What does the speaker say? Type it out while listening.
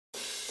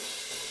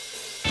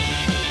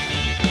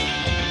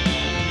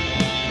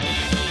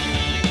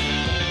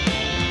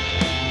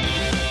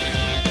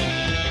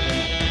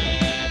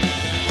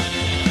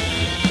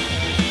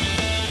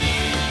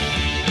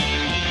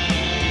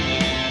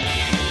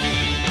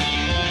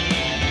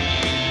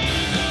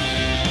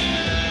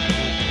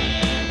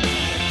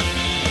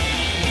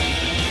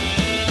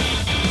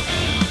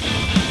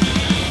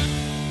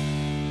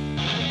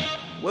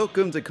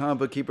Welcome to Comic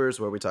Book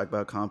Keepers, where we talk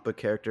about comic book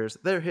characters,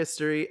 their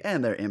history,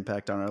 and their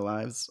impact on our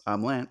lives.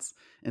 I'm Lance,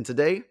 and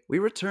today we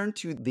return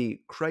to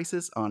the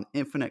Crisis on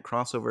Infinite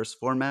Crossovers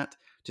format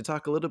to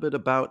talk a little bit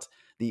about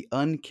the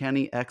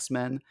Uncanny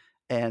X-Men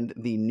and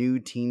the New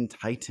Teen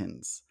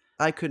Titans.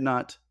 I could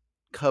not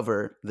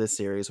cover this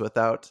series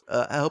without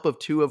help of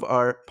two of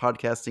our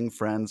podcasting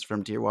friends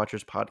from Dear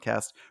Watchers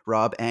podcast,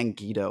 Rob and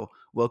Guido.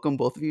 Welcome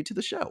both of you to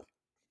the show.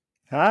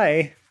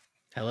 Hi.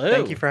 Hello.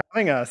 Thank you for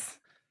having us.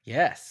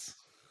 Yes.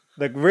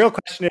 The real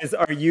question is,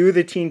 are you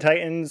the Teen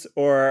Titans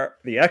or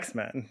the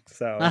X-Men?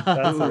 So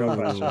that's the real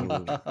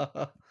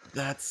question.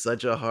 That's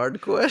such a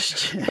hard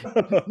question.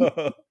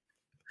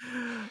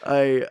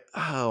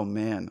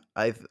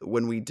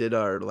 When we did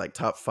our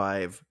top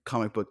 5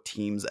 comic book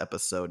teams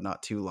episode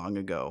not too long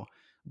ago,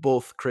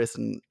 both Chris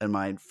and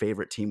my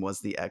favorite team was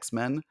the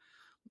X-Men.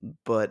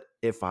 But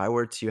if I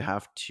were to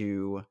have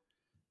to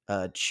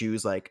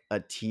choose a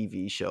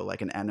TV show,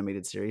 like an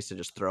animated series to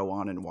just throw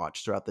on and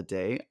watch throughout the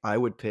day, I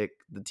would pick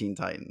the Teen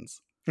Titans.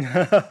 It's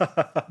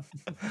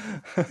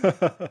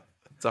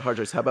a hard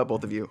choice. How about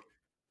both of you?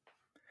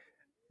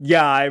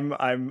 Yeah, I'm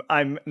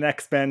an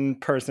X-Men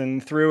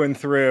person through and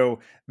through.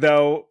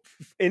 Though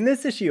in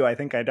this issue, I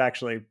think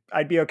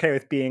I'd be okay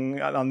with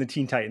being on the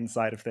Teen Titans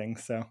side of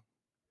things. So.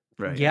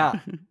 Right. Yeah,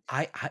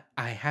 I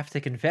have to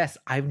confess,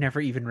 I've never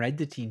even read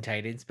the Teen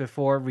Titans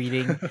before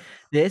reading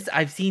this.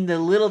 I've seen the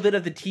little bit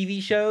of the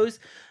TV shows,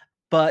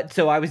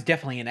 so I was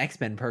definitely an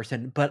X-Men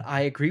person. But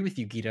I agree with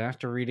you, Guido.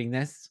 After reading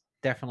this,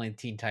 definitely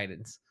Teen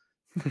Titans.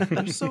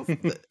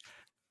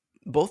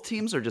 Both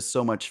teams are just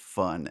so much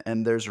fun,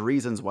 and there's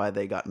reasons why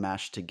they got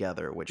mashed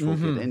together, which we'll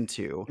get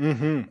into.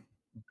 Mm-hmm.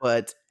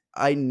 But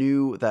I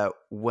knew that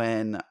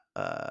when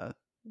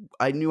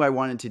I knew I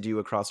wanted to do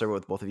a crossover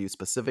with both of you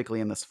specifically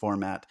in this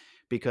format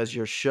because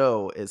your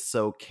show is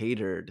so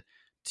catered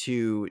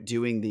to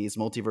doing these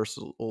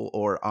multiversal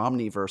or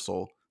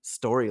omniversal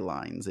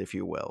storylines, if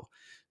you will.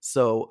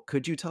 So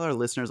could you tell our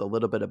listeners a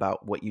little bit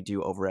about what you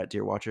do over at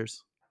Dear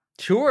Watchers?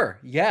 Sure.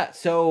 Yeah.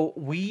 So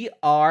we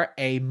are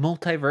a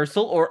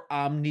multiversal or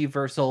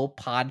omniversal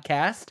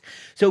podcast.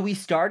 So we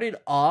started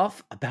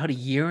off about a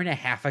year and a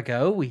half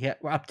ago. We're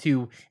up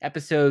to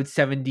episode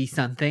 70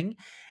 something.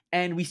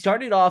 And we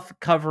started off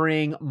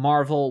covering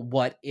Marvel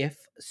What If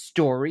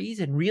stories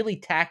and really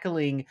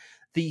tackling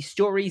the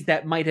stories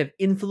that might have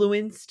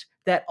influenced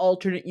that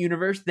alternate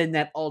universe, then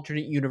that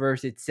alternate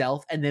universe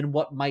itself, and then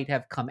what might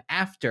have come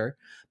after.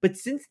 But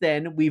since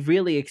then, we've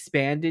really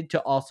expanded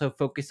to also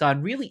focus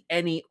on really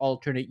any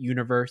alternate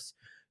universe.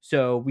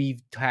 So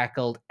we've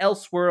tackled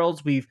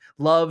Elseworlds. We've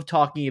loved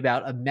talking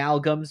about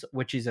amalgams,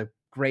 which is a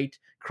great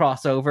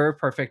crossover,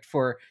 perfect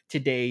for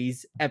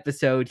today's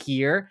episode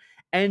here.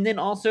 And then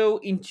also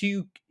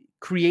into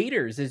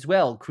creators as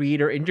well,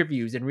 creator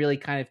interviews, and really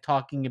kind of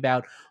talking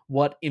about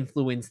what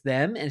influenced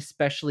them,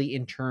 especially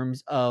in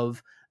terms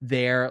of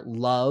their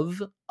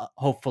love,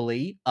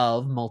 hopefully,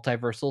 of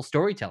multiversal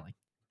storytelling.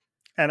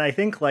 And I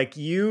think like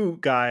you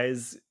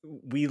guys,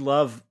 we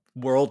love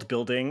world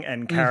building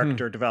and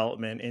character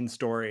development in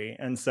story.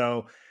 And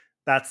so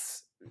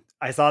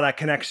I saw that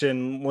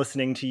connection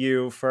listening to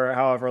you for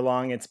however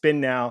long it's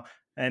been now.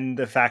 And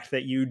the fact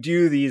that you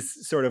do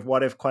these sort of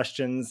what if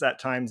questions at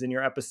times in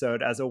your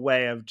episode as a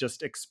way of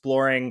just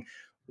exploring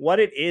what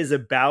it is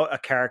about a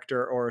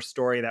character or a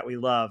story that we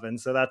love. And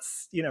so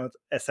that's,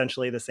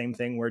 essentially the same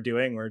thing we're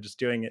doing. We're just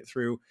doing it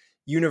through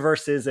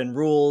universes and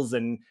rules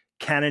and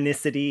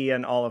canonicity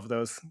and all of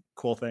those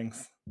cool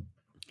things.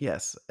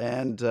 Yes,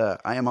 and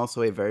I am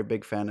also a very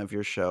big fan of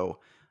your show.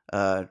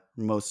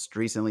 Most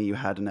recently, you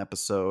had an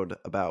episode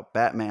about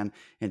Batman,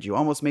 and you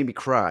almost made me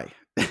cry.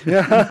 It's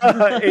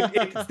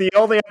the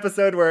only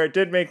episode where it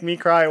did make me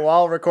cry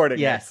while recording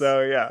it.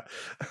 So, yeah.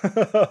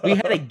 We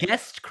had a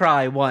guest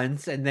cry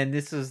once, and then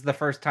this was the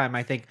first time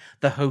I think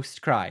the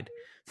host cried.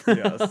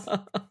 Yes.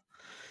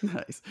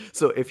 Nice.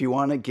 So if you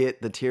want to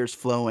get the tears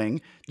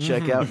flowing,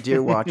 check out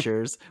Dear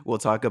Watchers. We'll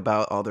talk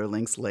about all their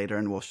links later,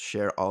 and we'll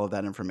share all of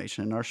that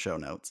information in our show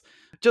notes.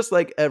 Just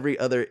like every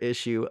other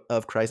issue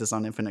of Crisis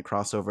on Infinite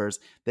Crossovers,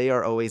 they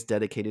are always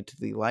dedicated to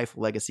the life,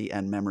 legacy,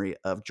 and memory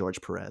of George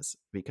Perez,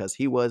 because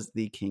he was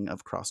the king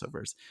of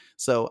crossovers.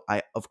 So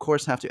I, of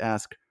course, have to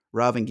ask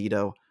Rob and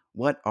Guido,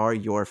 what are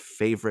your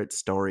favorite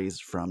stories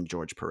from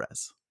George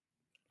Perez?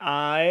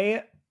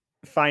 I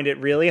find it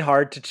really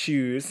hard to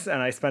choose,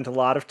 and I spent a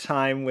lot of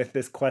time with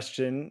this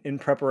question in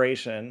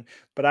preparation,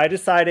 but I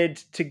decided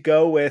to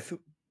go with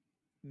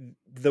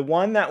the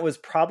one that was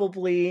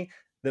probably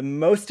the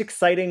most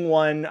exciting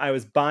one I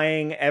was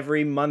buying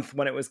every month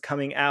when it was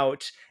coming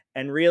out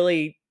and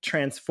really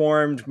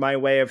transformed my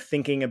way of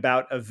thinking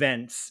about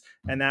events,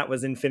 and that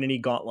was Infinity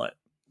Gauntlet.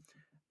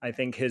 I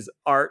think his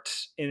art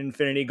in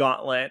Infinity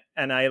Gauntlet,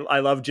 and I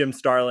love Jim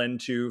Starlin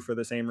too for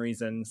the same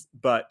reasons,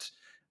 but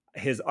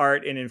his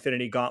art in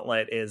Infinity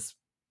Gauntlet is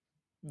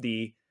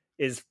a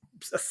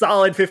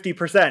solid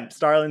 50%.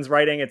 Starlin's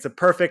writing, it's a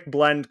perfect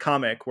blend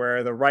comic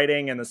where the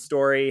writing and the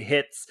story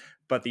hits,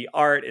 but the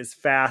art is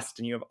fast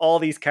and you have all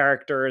these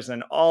characters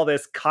and all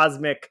this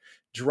cosmic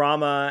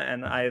drama,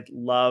 and I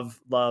love,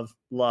 love,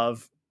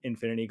 love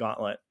Infinity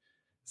Gauntlet.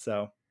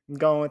 So I'm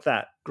going with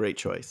that. Great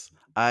choice.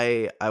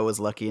 I was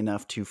lucky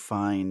enough to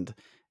find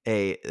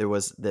there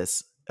was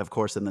this, of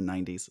course, in the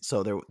 90s.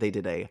 So they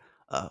did a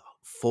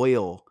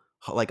foil,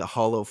 like a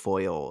hollow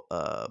foil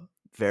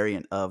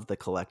variant of the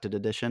collected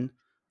edition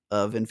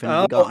of Infinity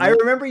Oh, I Gauntlet.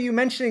 remember you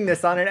mentioning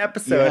this on an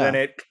episode, and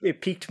Yeah.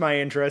 it piqued my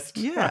interest.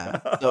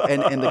 Yeah. So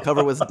and the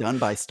cover was done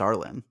by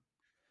Starlin.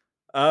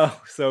 Oh,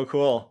 so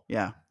cool.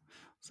 Yeah.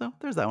 So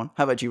there's that one.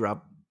 How about you,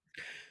 Rob?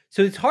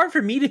 So it's hard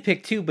for me to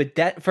pick two, but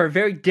that for a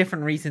very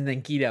different reason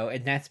than Guido,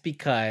 and that's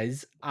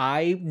because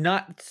I'm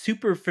not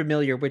super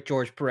familiar with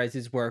George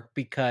Perez's work,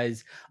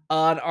 because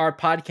on our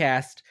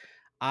podcast,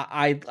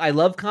 I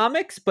love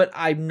comics, but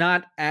I'm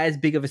not as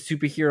big of a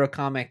superhero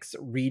comics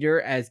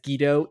reader as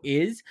Guido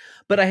is.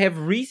 But I have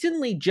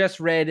recently just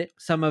read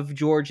some of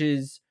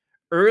George's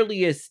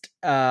earliest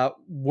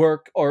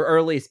work, or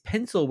earliest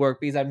pencil work,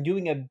 because I'm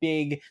doing a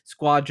big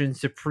Squadron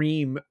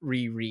Supreme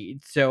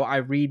reread. So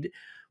I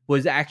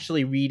was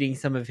actually reading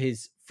some of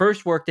his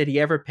first work that he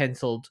ever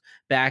penciled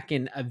back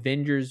in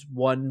Avengers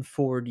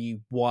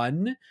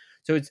 141.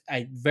 So it's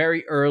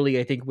very early,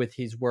 I think, with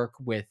his work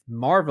with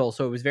Marvel.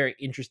 So it was very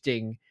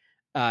interesting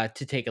to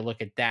take a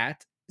look at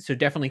that. So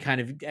definitely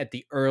kind of at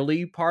the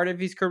early part of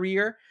his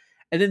career.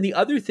 And then the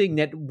other thing,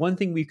 that one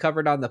thing we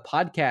covered on the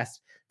podcast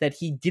that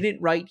he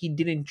didn't write, he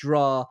didn't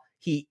draw,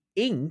 he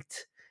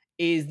inked,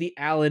 is the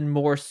Alan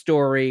Moore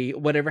story,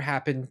 Whatever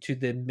Happened to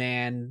the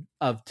Man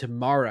of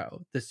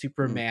Tomorrow, the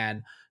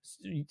Superman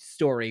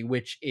story,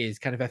 which is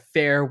kind of a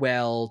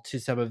farewell to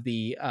some of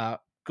the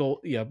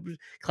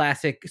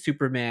classic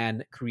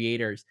Superman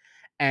creators.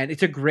 And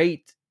it's a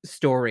great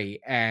story.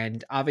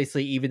 And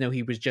obviously, even though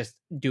he was just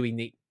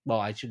doing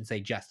I shouldn't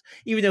say just,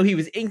 even though he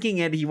was inking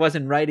it, he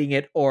wasn't writing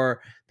it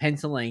or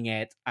penciling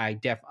it.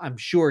 I'm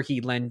sure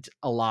he lent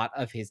a lot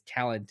of his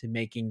talent to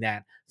making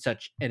that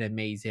such an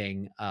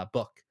amazing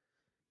book.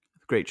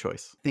 Great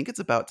choice. I think it's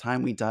about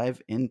time we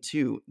dive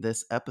into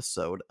this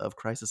episode of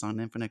Crisis on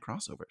Infinite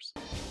Crossovers.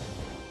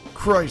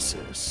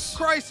 Crisis.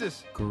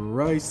 Crisis.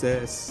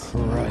 Crisis.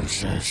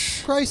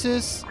 Crisis.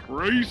 Crisis.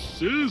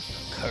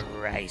 Crisis.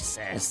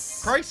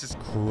 Crisis. Crisis.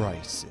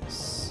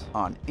 Crisis.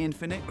 On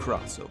Infinite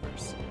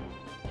Crossovers.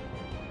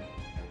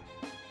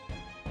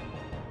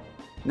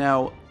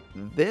 Now,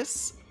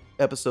 this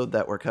episode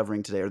that we're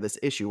covering today, or this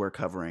issue we're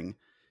covering,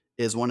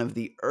 is one of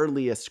the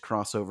earliest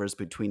crossovers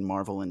between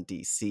Marvel and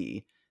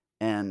DC.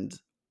 And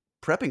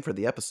prepping for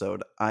the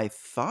episode, I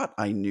thought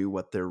I knew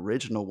what the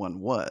original one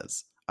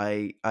was.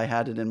 I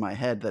had it in my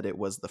head that it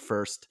was the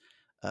first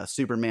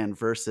Superman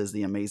versus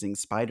the Amazing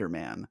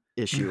Spider-Man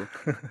issue,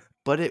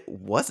 but it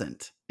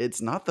wasn't.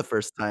 It's not the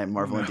first time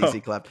Marvel and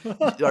DC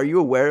collabed. Are you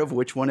aware of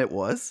which one it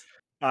was?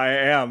 I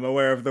am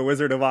aware of The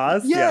Wizard of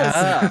Oz. Yes.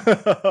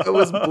 I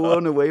was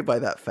blown blown away by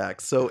that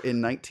fact. So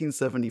in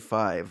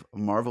 1975,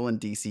 Marvel and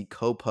DC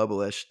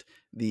co-published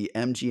the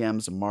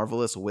MGM's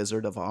Marvelous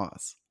Wizard of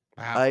Oz.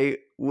 Wow. I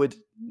would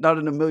not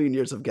in a million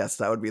years have guessed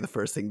that would be the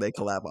first thing they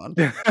collab on.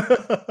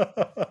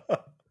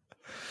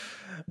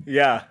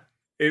 Yeah.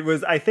 It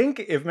was, I think,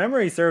 if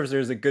memory serves,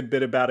 there's a good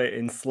bit about it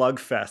in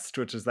Slugfest,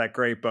 which is that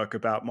great book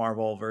about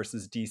Marvel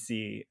versus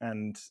DC.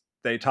 And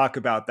they talk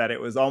about that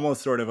it was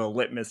almost sort of a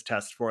litmus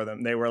test for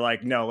them. They were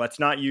like, no, let's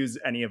not use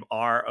any of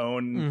our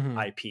own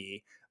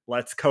IP.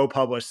 Let's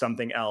co-publish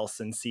something else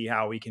and see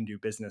how we can do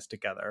business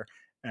together.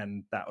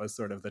 And that was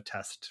sort of the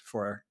test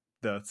for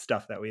the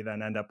stuff that we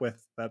then end up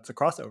with. That's a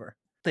crossover.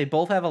 They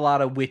both have a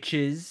lot of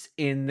witches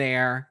in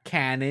their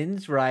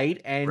canons, right?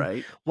 And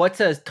Right. what's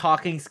a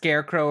talking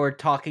scarecrow or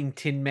talking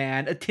Tin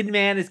Man? A Tin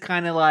Man is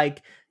kind of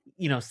like,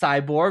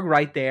 Cyborg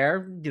right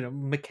there,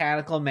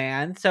 mechanical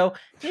man. So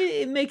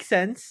it makes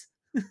sense.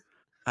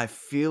 I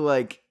feel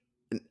like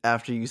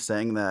after you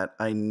saying that,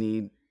 we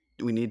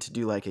need to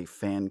do like a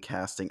fan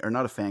casting, or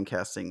not a fan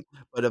casting,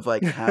 but of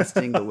like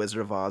casting the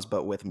Wizard of Oz,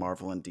 but with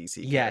Marvel and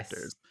DC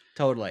characters.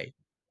 Totally.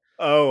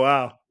 Oh,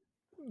 wow.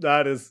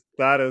 That is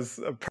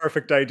a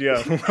perfect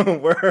idea.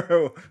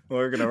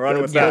 we're gonna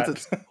run with that.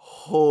 That's its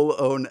whole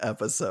own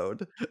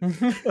episode.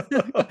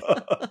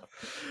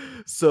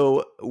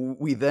 So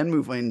we then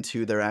move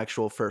into their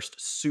actual first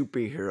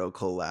superhero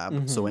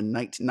collab. So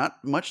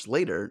not much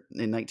later,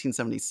 in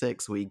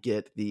 1976, we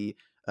get the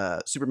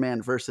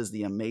Superman versus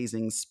the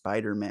Amazing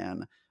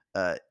Spider-Man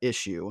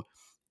issue.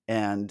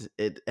 And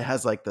it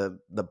has like the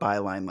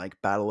byline,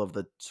 like Battle of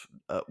the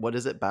what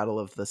is it? Battle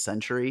of the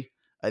Century,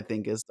 I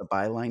think is the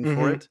byline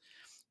for it.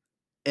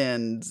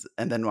 And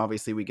then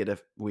obviously we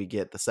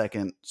get the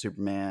second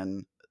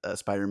Superman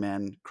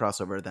Spider-Man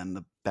crossover, then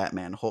the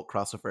Batman Hulk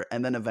crossover,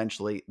 and then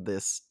eventually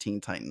this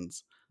Teen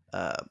Titans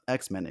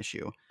X-Men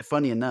issue.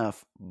 Funny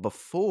enough,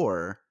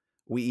 before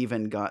we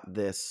even got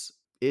this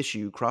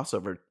issue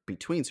crossover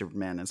between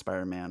Superman and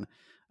Spider-Man,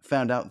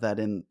 found out that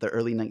in the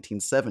early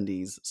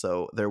 1970s,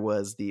 so there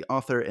was the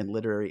author and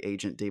literary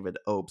agent David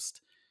Obst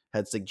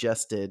had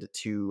suggested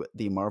to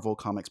the Marvel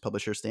Comics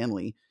publisher Stan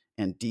Lee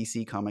and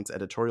DC Comics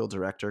editorial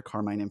director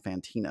Carmine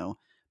Infantino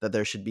that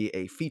there should be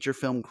a feature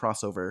film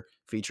crossover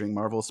featuring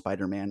Marvel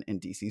Spider-Man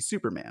and DC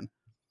Superman.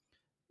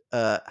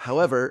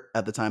 However,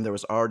 at the time, there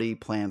was already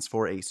plans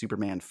for a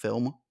Superman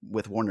film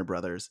with Warner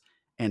Brothers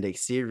and a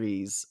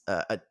series,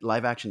 a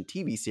live-action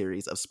TV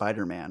series of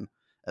Spider-Man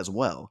as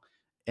well.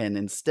 And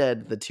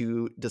instead, the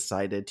two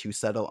decided to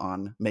settle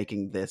on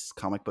making this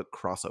comic book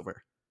crossover.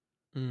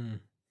 Mm.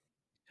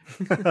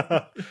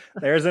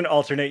 There's an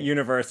alternate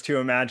universe to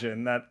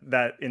imagine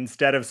that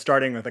instead of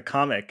starting with a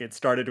comic, it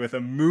started with a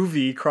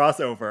movie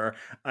crossover.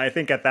 I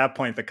think at that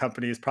point the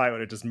companies probably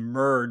would have just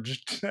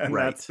merged, and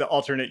Right. that's the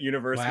alternate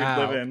universe we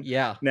live Wow. in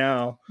Yeah.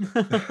 now.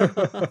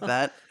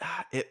 That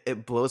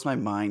it blows my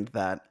mind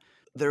that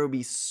there would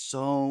be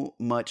so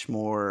much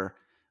more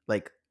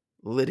like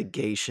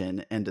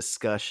litigation and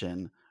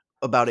discussion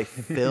about a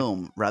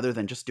film rather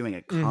than just doing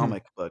a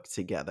comic book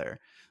together.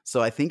 So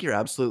I think you're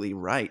absolutely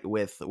right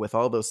with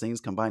all those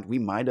things combined. We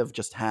might have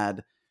just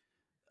had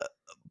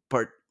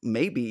part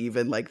maybe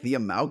even like the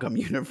amalgam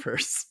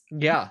universe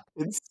Yeah.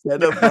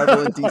 instead of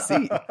Marvel and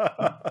DC.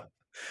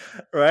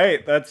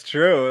 Right, that's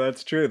true.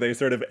 That's true. They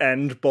sort of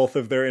end both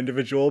of their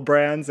individual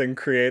brands and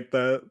create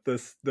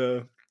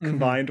the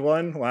combined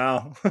one.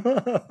 Wow.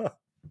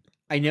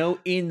 I know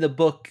in the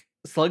book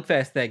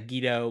Slugfest that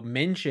Guido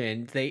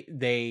mentioned,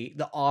 the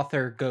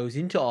author goes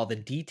into all the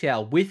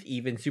detail with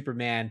even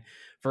Superman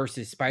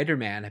versus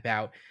Spider-Man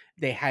about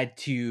they had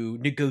to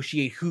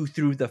negotiate who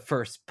threw the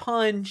first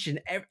punch, and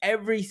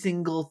every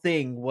single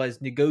thing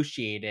was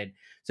negotiated.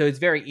 So it's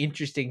very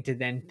interesting to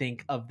then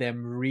think of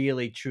them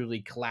really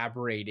truly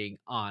collaborating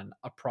on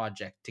a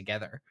project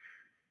together.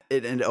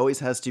 It always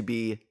has to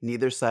be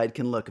neither side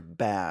can look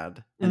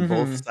bad and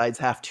both sides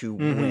have to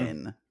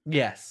win.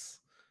 Yes.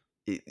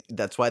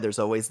 That's why there's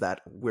always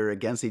that we're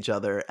against each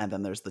other, and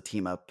then there's the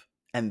team up,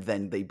 and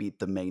then they beat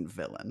the main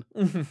villain.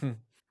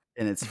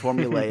 And it's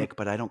formulaic,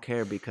 but I don't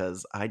care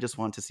because I just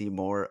want to see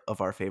more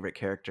of our favorite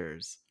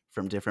characters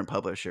from different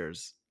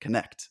publishers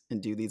connect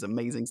and do these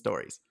amazing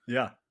stories.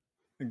 Yeah,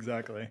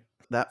 exactly.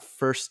 That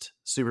first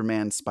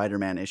Superman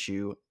Spider-Man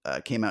issue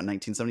came out in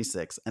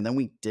 1976, and then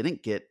we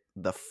didn't get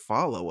the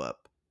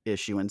follow-up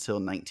issue until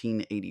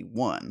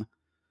 1981.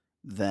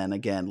 Then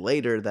again,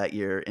 later that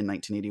year in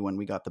 1981,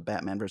 we got the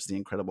Batman versus the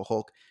Incredible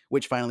Hulk,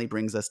 which finally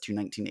brings us to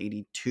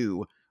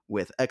 1982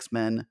 with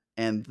X-Men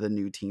and the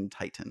new Teen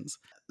Titans.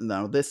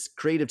 Now, this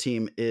creative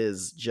team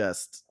is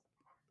just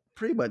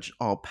pretty much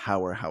all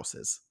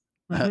powerhouses.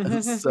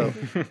 So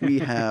we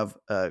have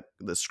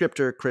the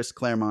scripter, Chris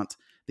Claremont,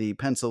 the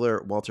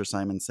penciler, Walter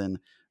Simonson,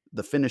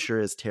 the finisher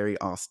is Terry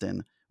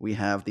Austin. We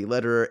have the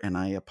letterer, and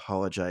I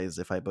apologize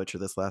if I butcher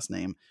this last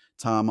name,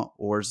 Tom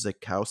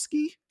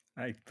Orzechowski.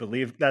 I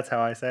believe that's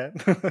how I say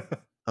it.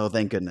 Oh,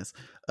 thank goodness.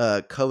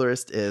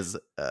 Colorist is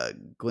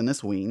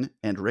Glynis Wein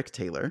and Rick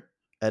Taylor.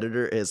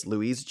 Editor is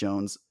Louise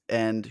Jones,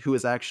 and who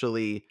is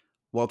actually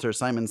Walter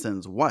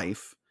Simonson's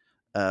wife.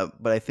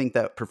 But I think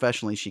that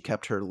professionally she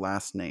kept her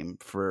last name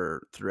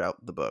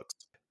throughout the books.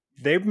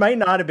 They might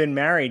not have been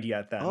married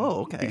yet then.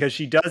 Oh, okay. Because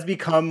she does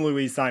become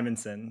Louise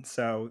Simonson.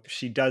 So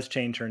she does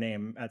change her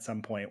name at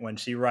some point when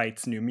she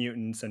writes New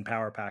Mutants and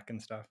Power Pack and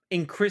stuff.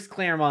 In Chris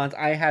Claremont,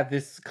 I have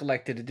this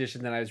collected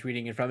edition that I was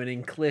reading it from, and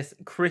in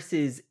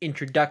Chris's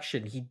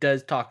introduction, he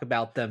does talk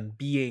about them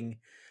being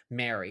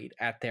married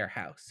at their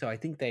house. So I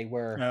think they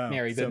were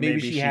married, but so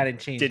maybe she hadn't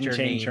changed didn't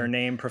change her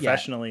name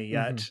professionally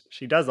yet.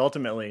 She does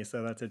ultimately,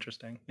 so that's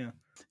interesting. Yeah.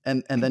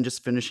 And then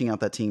just finishing out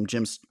that team,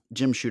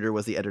 Jim Shooter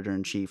was the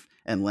editor-in-chief,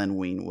 and Len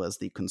Wein was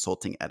the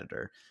consulting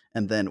editor.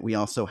 And then we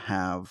also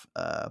have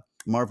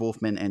Marv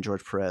Wolfman and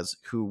George Perez,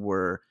 who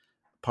were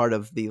part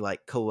of the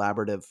like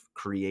collaborative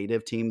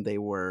creative team. They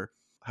were,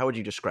 how would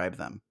you describe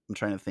them? I'm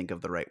trying to think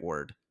of the right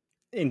word.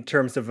 In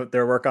terms of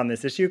their work on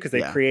this issue, because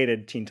they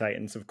created Teen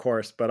Titans, of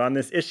course. But on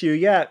this issue,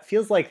 it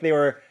feels like they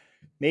were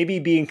maybe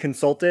being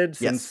consulted,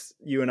 since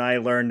you and I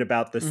learned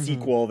about the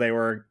sequel they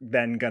were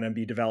then going to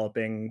be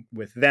developing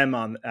with them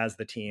on as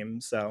the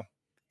team. So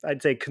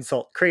I'd say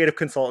creative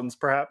consultants,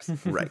 perhaps.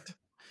 Right.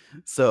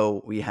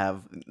 So we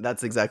have,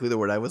 that's exactly the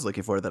word I was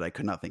looking for that I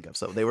could not think of.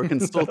 So they were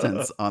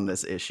consultants on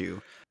this issue.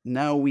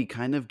 Now we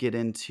kind of get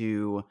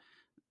into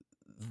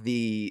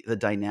the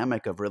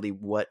dynamic of really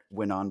what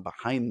went on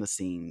behind the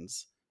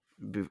scenes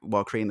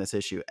while creating this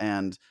issue.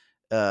 And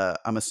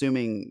I'm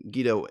assuming,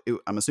 Guido,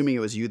 I'm assuming it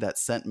was you that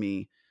sent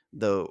me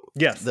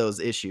those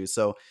issues.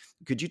 So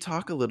could you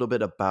talk a little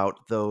bit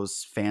about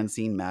those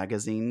fanzine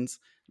magazines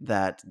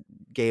that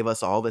gave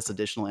us all this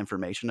additional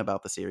information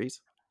about the series?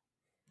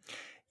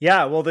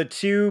 Yeah, well, the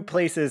two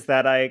places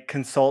that I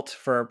consult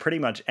for pretty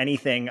much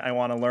anything I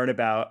want to learn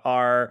about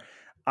are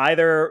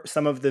either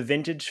some of the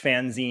vintage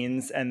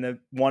fanzines, and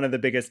one of the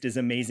biggest is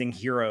Amazing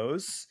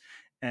Heroes.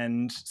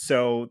 And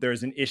so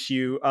there's an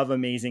issue of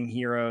Amazing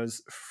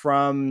Heroes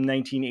from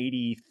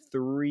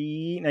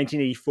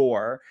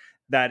 1984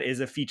 that is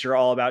a feature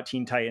all about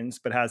Teen Titans,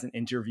 but has an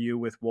interview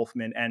with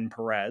Wolfman and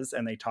Perez,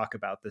 and they talk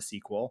about the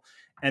sequel.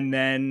 And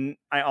then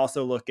I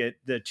also look at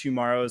the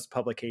Tomorrow's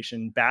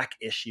publication back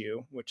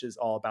issue, which is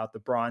all about the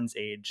Bronze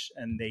Age.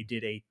 And they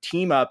did a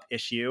team up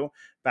issue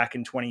back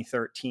in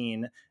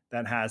 2013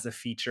 that has a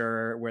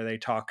feature where they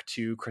talk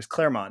to Chris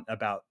Claremont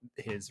about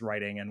his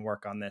writing and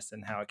work on this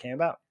and how it came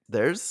about.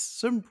 There's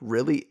some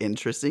really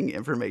interesting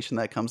information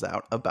that comes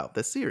out about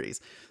this series.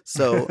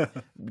 So,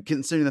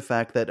 considering the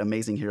fact that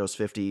Amazing Heroes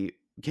 50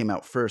 came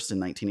out first in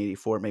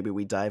 1984, maybe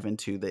we dive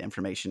into the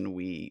information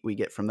we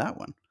get from that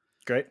one.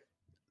 Great.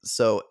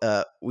 So,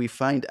 we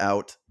find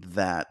out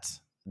that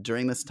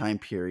during this time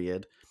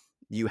period,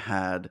 you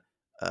had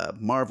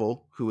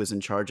Marvel, who was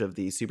in charge of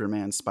the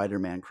Superman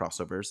Spider-Man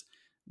crossovers.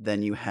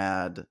 Then you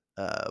had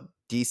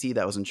DC,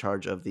 that was in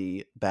charge of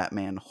the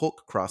Batman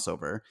Hulk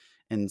crossover.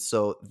 And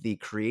so the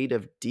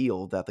creative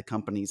deal that the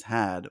companies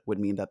had would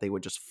mean that they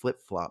would just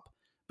flip-flop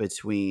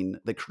between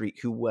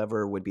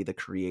whoever would be the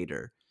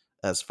creator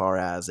as far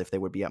as if they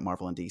would be at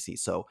Marvel and DC.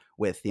 So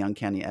with the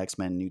Uncanny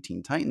X-Men New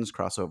Teen Titans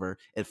crossover,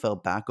 it fell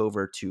back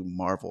over to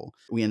Marvel.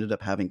 We ended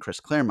up having Chris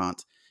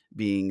Claremont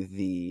being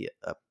the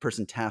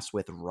person tasked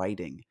with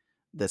writing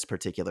this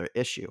particular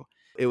issue.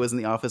 It was in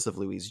the office of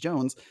Louise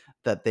Jones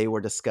that they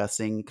were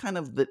discussing kind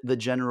of the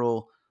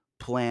general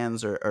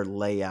plans or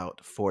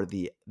layout for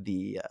the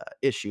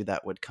issue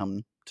that would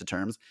come to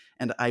terms.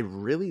 And I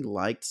really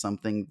liked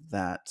something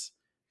that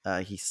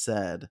he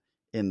said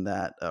in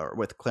that,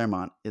 with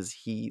Claremont, is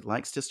he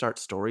likes to start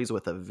stories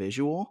with a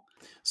visual.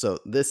 So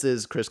this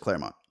is Chris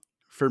Claremont.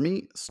 For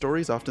me,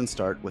 stories often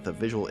start with a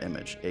visual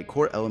image, a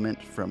core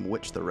element from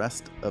which the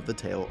rest of the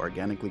tale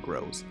organically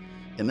grows.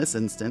 In this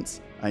instance,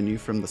 I knew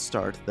from the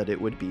start that it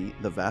would be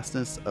the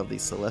vastness of the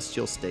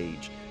celestial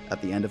stage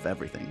at the end of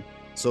everything,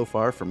 so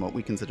far from what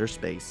we consider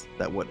space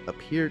that what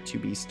appear to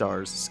be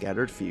stars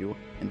scattered few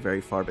and very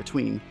far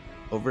between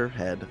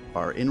overhead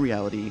are in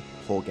reality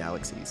whole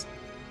galaxies.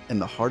 In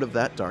the heart of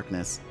that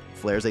darkness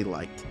flares a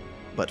light,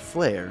 but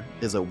flare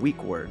is a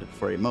weak word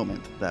for a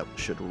moment that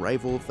should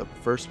rival the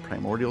first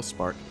primordial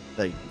spark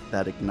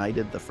that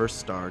ignited the first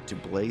star to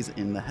blaze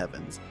in the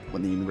heavens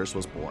when the universe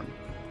was born.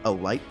 A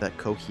light that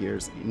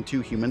coheres into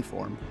human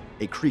form,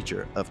 a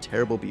creature of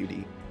terrible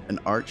beauty, an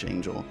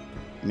archangel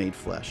made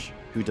flesh,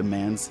 who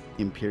demands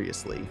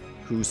imperiously,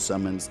 who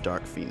summons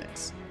Dark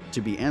Phoenix,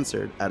 to be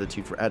answered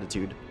attitude for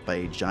attitude by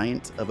a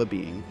giant of a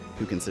being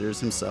who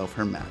considers himself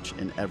her match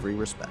in every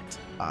respect.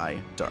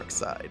 I,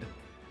 Darkseid.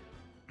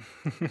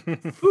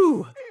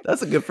 Ooh,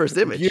 that's a good first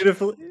image.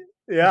 Beautifully.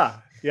 Yeah.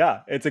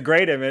 It's a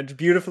great image,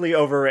 beautifully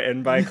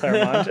overwritten by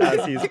Claremont,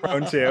 as he's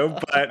prone to,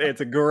 but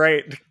it's a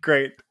great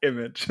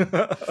image.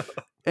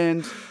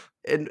 And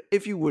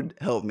if you would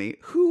help me,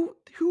 who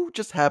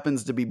just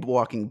happens to be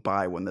walking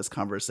by when this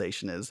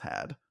conversation is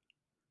had?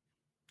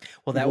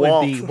 Well, that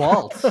Walt. would be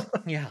Walt.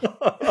 Yeah.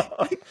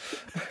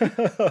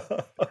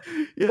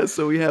 Yeah,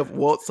 so we have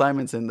Walt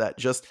Simonson that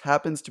just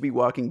happens to be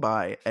walking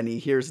by, and he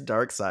hears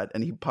Darkseid,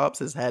 and he pops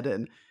his head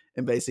in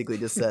and basically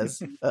just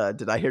says,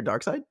 did I hear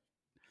Darkseid?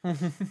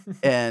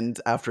 And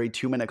after a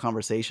 2-minute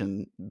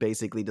conversation,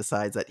 basically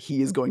decides that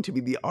he is going to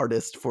be the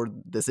artist for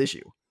this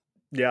issue.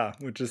 Yeah,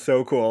 which is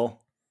so cool.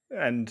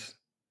 And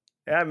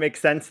yeah, it makes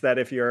sense that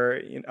if you're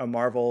a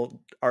Marvel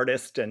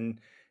artist and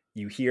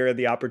you hear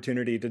the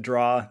opportunity to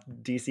draw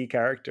DC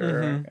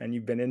character and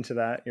you've been into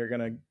that, you're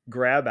going to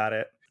grab at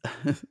it.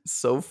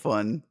 So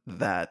fun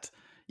that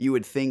you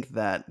would think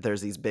that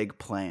there's these big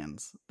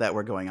plans that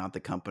were going on at the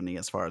company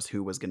as far as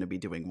who was going to be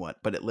doing what,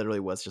 but it literally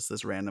was just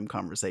this random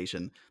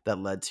conversation that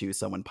led to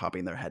someone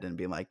popping their head in and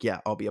being like, yeah,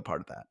 I'll be a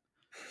part of that.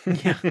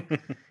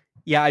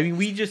 Yeah, I mean,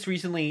 we just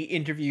recently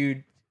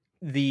interviewed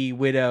the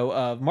widow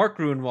of Mark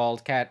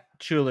Gruenwald, Kat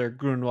Schuler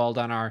Gruenwald,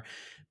 on our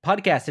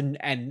podcast,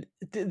 and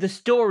the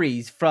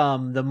stories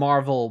from the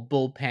Marvel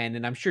bullpen,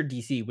 and I'm sure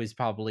DC was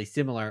probably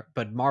similar,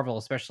 but Marvel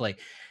especially,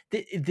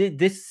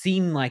 this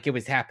seemed like it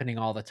was happening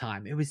all the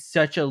time. It was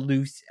such a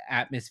loose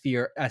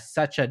atmosphere,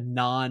 such a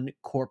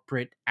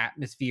non-corporate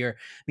atmosphere.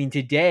 I mean,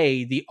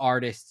 today the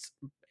artists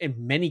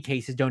in many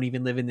cases don't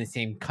even live in the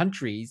same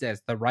countries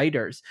as the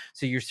writers,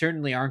 so you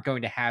certainly aren't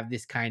going to have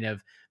this kind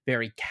of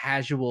very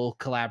casual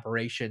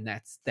collaboration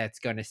that's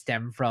going to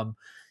stem from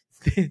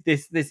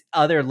this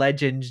other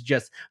legend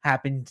just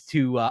happened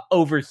to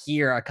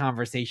overhear a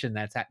conversation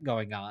that's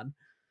going on.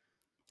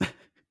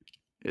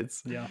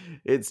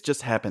 It's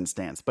just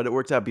happenstance, but it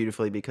worked out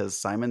beautifully because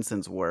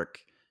Simonson's work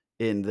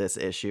in this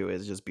issue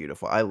is just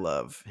beautiful. I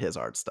love his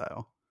art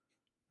style.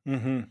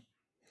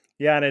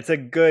 Yeah, and it's a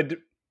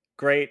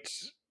great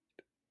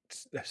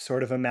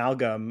sort of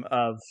amalgam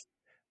of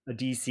a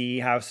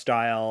DC house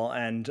style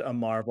and a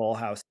Marvel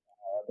house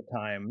style at the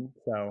time,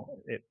 so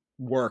it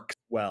works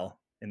well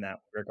in that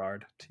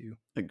regard too.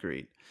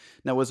 Agreed.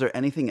 Now, was there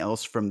anything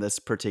else from this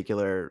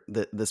particular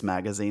this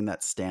magazine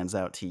that stands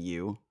out to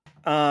you?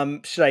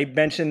 Should I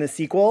mention the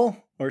sequel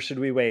or should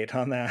we wait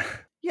on that?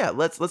 Yeah,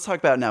 let's talk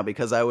about it now,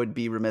 because I would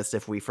be remiss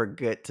if we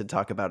forget to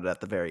talk about it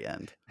at the very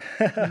end.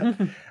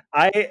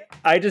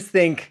 I just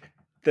think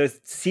the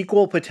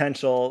sequel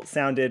potential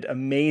sounded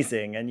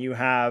amazing, and you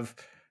have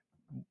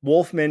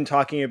Wolfman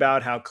talking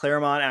about how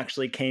Claremont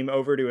actually came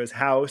over to his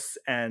house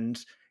and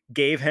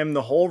gave him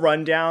the whole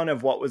rundown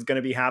of what was going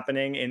to be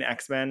happening in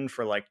X-Men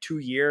for like 2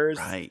 years,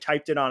 Right.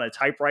 typed it on a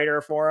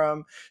typewriter for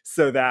him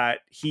so that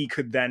he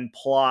could then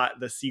plot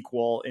the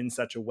sequel in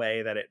such a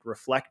way that it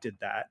reflected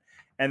that.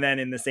 And then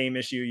in the same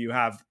issue, you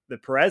have the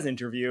Perez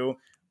interview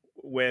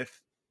with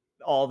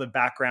all the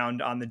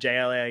background on the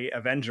JLA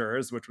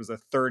Avengers, which was a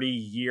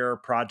 30-year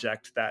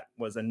project that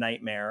was a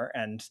nightmare,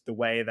 and the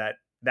way that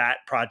that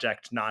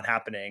project not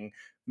happening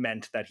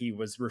meant that he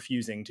was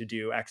refusing to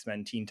do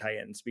X-Men Teen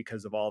Titans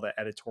because of all the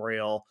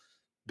editorial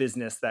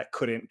business that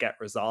couldn't get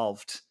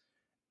resolved,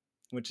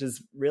 which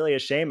is really a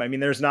shame. I mean,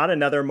 there's not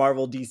another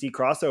Marvel DC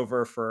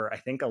crossover for, I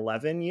think,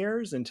 11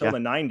 years until Yeah. the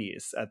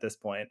 90s at this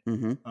point.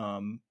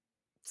 Mm-hmm.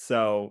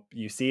 So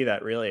you see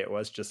that really it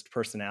was just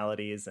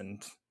personalities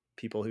and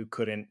people who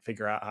couldn't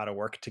figure out how to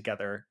work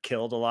together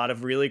killed a lot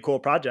of really cool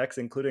projects,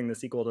 including the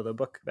sequel to the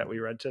book that we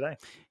read today.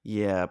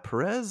 Yeah,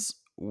 Perez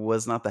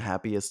was not the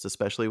happiest,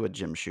 especially with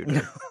Jim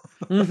Shooter.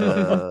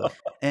 Mhm.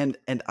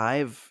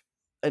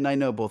 And I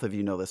know both of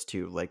you know this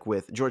too. Like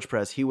with George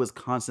Perez, he was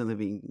constantly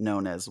being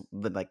known as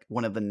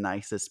one of the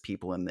nicest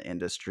people in the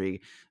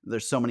industry.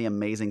 There's so many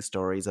amazing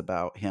stories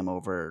about him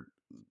over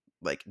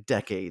like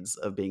decades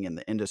of being in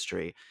the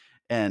industry,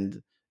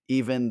 and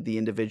even the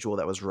individual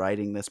that was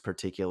writing this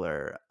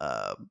particular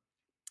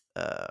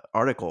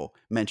article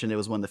mentioned it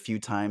was one of the few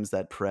times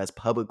that Perez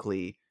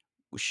publicly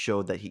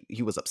showed that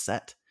he was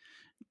upset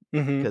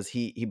Mhm. because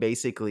he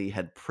basically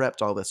had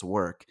prepped all this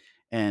work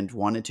and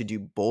wanted to do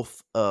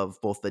both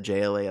the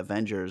JLA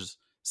Avengers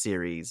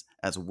series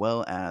as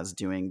well as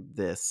doing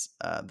this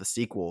the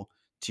sequel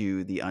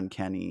to the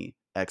Uncanny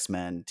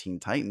X-Men Teen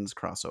Titans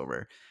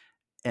crossover,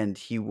 and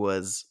he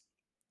was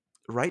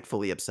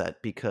rightfully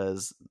upset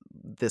because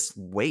this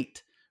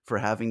wait for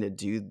having to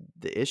do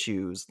the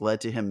issues led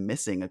to him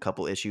missing a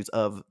couple issues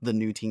of the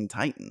new Teen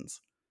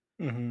Titans.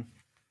 Mhm.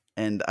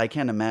 And I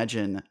can't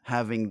imagine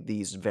having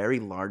these very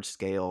large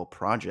scale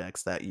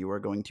projects that you are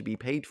going to be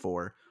paid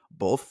for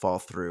both fall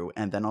through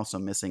and then also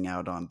missing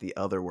out on the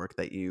other work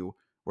that you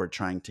were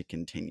trying to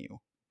continue.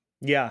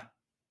 Yeah,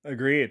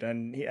 agreed.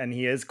 And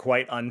he is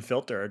quite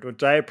unfiltered,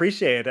 which I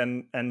appreciate.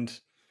 And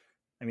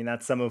I mean,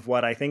 that's some of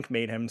what I think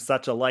made him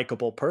such a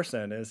likable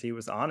person, is he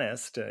was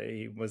honest.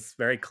 He was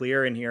very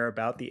clear in here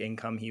about the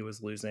income he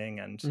was losing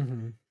and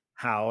Mhm.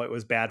 how it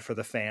was bad for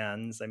the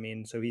fans. I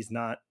mean, so he's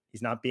not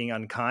being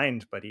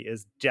unkind, but he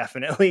is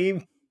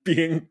definitely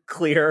being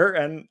clear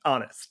and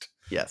honest.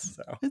 Yes.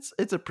 So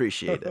It's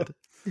appreciated.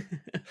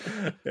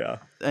 yeah.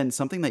 And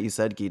something that you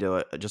said,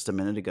 Guido, just a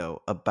minute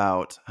ago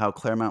about how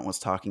Claremont was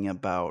talking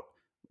about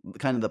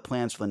kind of the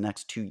plans for the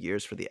next 2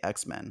 years for the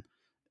X-Men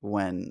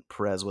when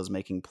Perez was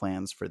making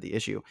plans for the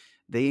issue.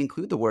 They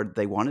include the word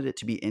they wanted it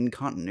to be in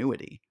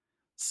continuity.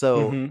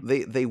 So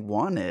Mhm. they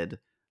wanted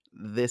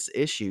this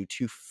issue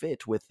to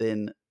fit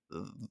within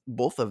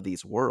both of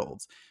these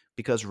worlds,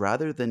 because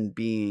rather than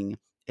being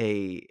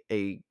a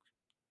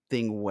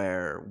thing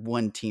where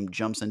one team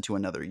jumps into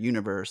another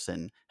universe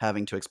and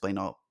having to explain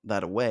all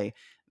that away,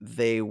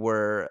 they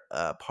were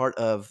part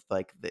of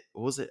like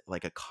what was it,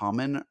 like a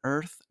common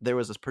Earth? There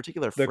was this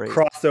particular The phrase,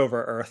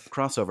 crossover Earth.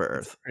 crossover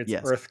Earth. It's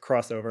Yes. Earth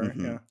crossover.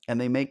 Hmm. Yeah. And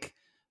they make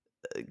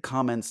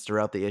comments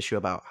throughout the issue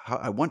about how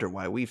I wonder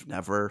why we've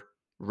never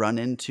run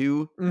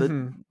into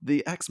Mhm.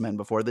 the X-Men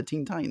before, the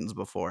Teen Titans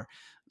before.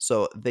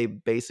 So they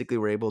basically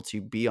were able to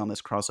be on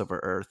this crossover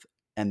Earth,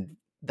 and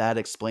that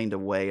explained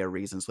away a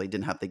reason so they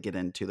didn't have to get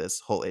into this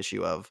whole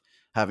issue of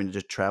having to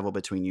just travel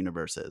between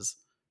universes,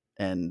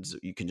 and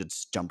you can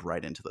just jump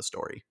right into the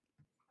story.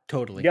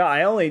 Totally. Yeah,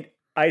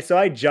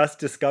 I just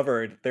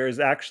discovered there's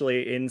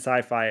actually in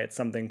sci-fi it's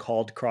something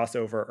called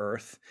crossover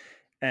Earth,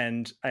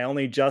 and I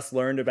only just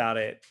learned about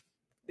it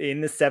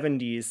in the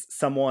 70s.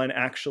 Someone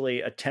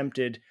actually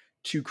attempted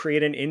to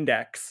create an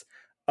index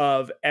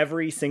of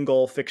every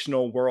single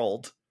fictional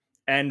world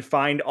and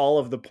find all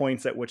of the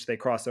points at which they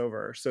cross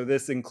over. So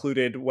this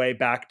included way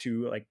back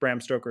to like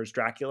Bram Stoker's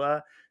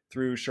Dracula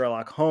through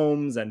Sherlock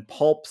Holmes and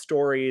pulp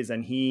stories,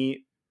 and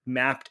he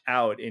mapped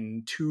out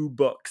in 2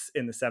 books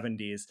in the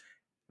 70s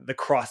the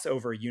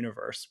crossover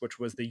universe, which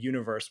was the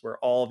universe where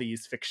all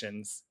these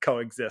fictions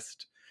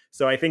coexist.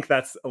 So I think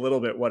that's a little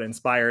bit what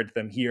inspired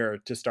them here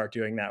to start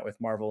doing that with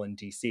Marvel and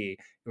DC.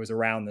 It was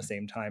around the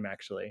same time,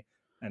 actually.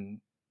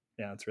 And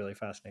yeah, it's really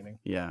fascinating.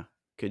 Yeah.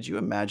 Could you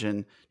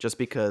imagine, just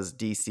because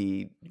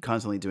DC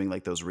constantly doing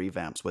like those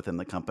revamps within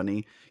the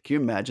company, can you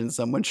imagine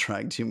someone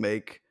trying to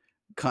make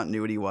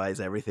continuity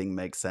wise everything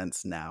makes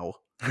sense now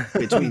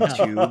between No.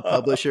 two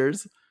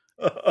publishers?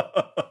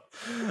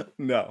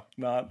 No,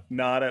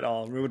 not at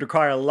all. It would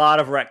require a lot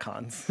of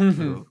retcons.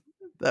 Ooh,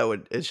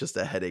 it's just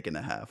a headache and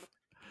a half.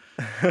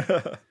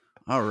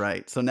 All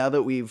right. So now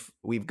that we've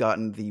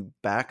gotten the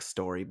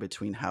backstory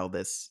between how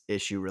this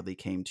issue really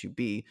came to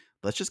be,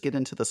 let's just get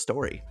into the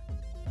story.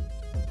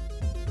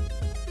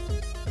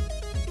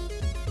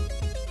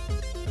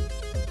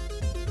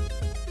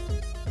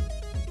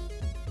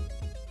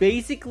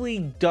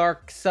 basically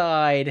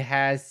Darkseid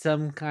has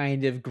some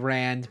kind of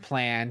grand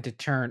plan to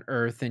turn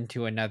Earth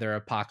into another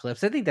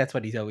apocalypse. I think that's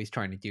what he's always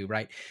trying to do,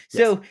 right?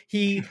 So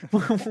he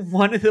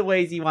one of the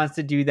ways he wants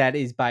to do that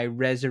is by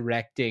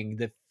resurrecting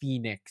the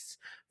Phoenix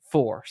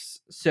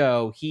Force.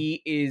 So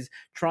he is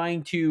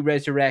trying to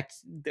resurrect,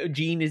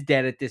 Jean is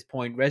dead at this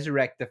point,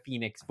 resurrect the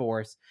Phoenix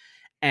Force,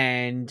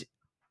 and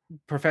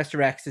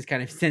Professor X is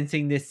kind of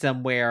sensing this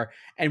somewhere,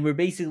 and we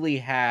basically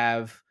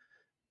have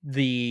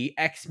the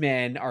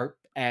X-Men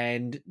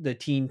and the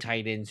Teen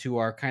Titans who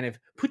are kind of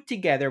put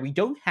together. We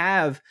don't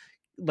have,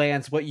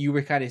 Lance, what you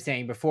were kind of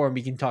saying before, and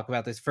we can talk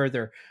about this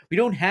further. We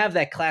don't have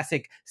that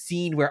classic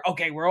scene where,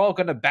 okay, we're all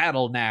going to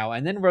battle now,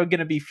 and then we're going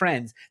to be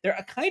friends.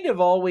 They're kind of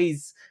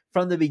always,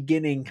 from the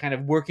beginning, kind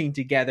of working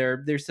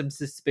together. There's some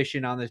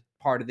suspicion on the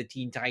part of the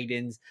Teen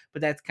Titans,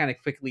 but that's kind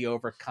of quickly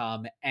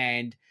overcome,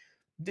 and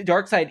the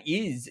Darkseid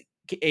is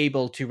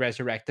able to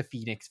resurrect the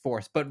Phoenix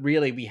Force, but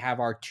really we have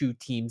our two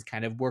teams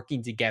kind of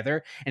working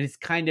together, and it's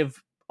kind of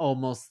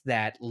almost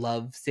that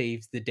love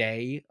saves the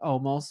day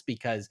almost,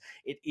 because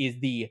it is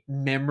the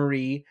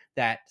memory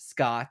that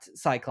Scott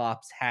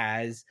Cyclops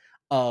has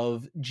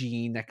of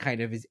Jean that kind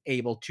of is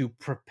able to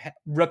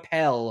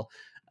repel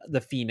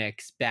the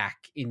Phoenix back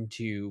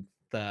into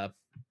the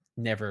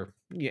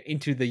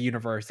into the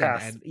universe,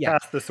 past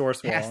the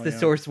source wall,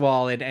 source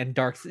wall, and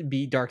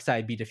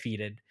Darkseid be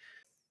defeated.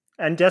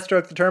 And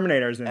Deathstroke the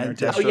Terminator's in And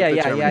there too. Deathstroke the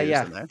yeah.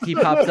 Terminator's in there. He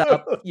pops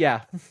up.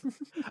 Yeah.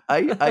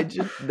 I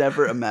just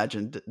never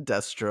imagined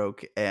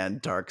Deathstroke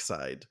and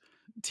Darkseid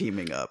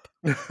teaming up.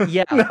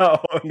 Yeah.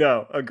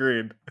 No,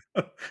 agreed.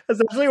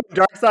 Especially when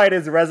Darkseid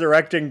is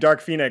resurrecting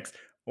Dark Phoenix.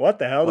 What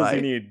the hell does he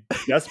need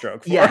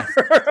Deathstroke for? Yes.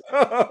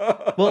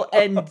 Well,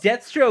 and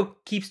Deathstroke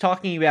keeps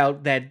talking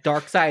about that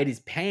Darkseid is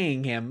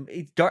paying him.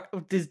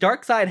 Does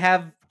Darkseid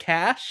have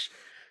cash?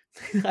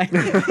 Is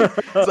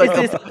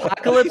this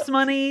apocalypse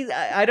money?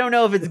 I don't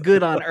know if it's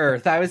good on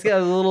Earth. I was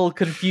a little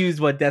confused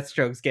what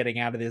Deathstroke's getting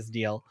out of this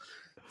deal.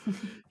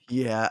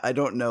 Yeah, I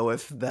don't know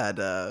if that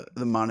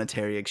the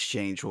monetary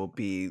exchange will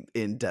be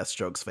in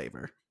Deathstroke's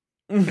favor.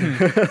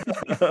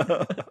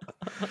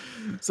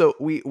 So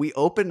we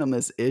open on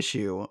this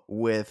issue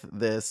with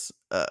this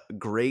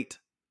great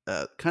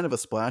kind of a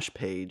splash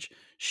page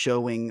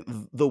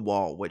showing the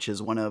wall, which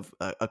is one of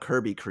a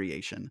Kirby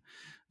creation.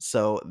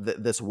 So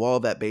this wall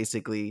that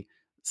basically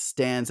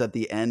stands at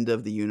the end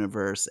of the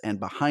universe, and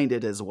behind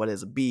it is what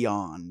is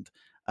beyond.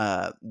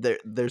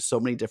 There's so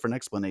many different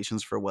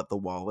explanations for what the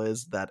wall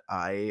is that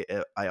I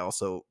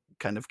also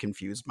kind of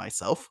confused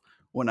myself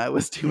when I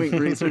was doing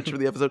research for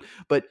the episode.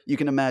 But you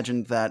can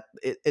imagine that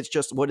it's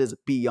just what is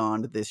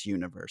beyond this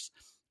universe.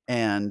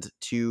 And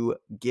to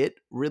get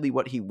really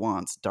what he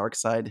wants,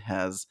 Darkseid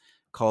has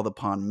called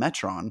upon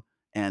Metron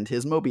and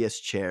his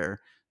Mobius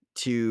chair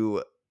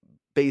to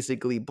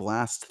basically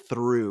blast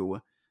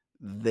through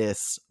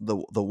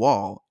the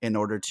wall in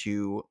order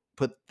to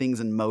put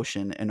things in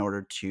motion in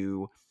order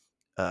to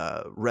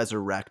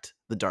resurrect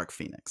the Dark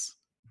Phoenix.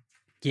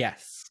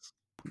 Yes.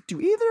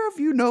 Do either of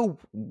you know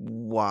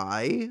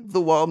why the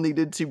wall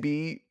needed to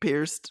be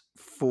pierced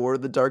for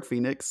the Dark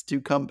Phoenix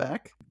to come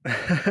back?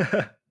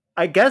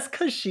 I guess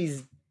because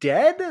she's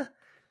dead?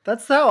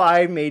 That's how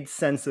I made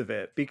sense of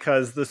it,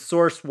 because the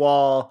source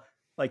wall,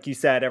 like you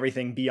said,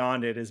 everything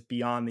beyond it is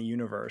beyond the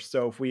universe.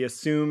 So if we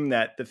assume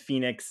that the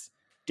Phoenix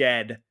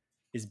dead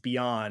is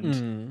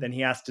beyond, then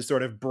he has to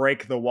sort of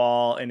break the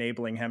wall,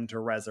 enabling him to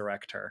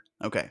resurrect her.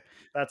 Okay.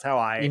 That's how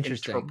I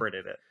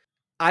interpreted it.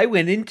 I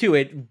went into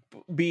it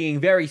being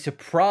very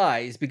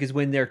surprised, because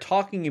when they're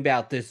talking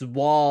about this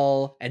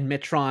wall and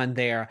Metron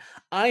there,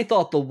 I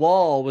thought the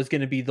wall was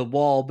going to be the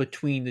wall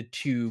between the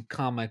two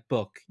comic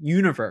book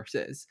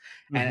universes.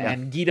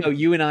 And Guido,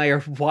 you and I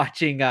are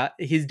watching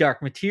His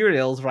Dark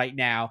Materials right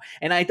now,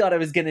 and I thought it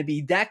was going to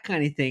be that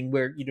kind of thing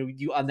where,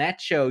 you on that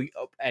show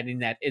and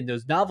in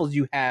those novels,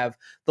 you have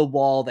the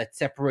wall that's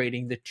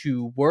separating the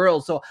two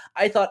worlds. So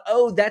I thought,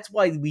 oh, that's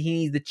why we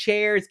need the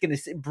chair. It's going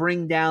to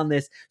bring down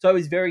this. So I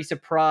was very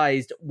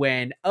surprised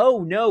when,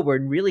 oh no,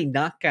 we're really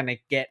not going to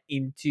get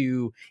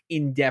into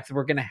in depth.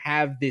 We're going to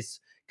have this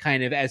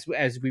kind of, as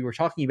we were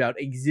talking about,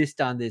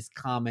 exist on this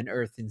common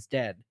Earth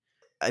instead.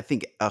 I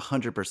think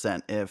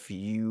 100%. If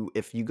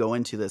you go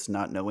into this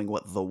not knowing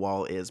what the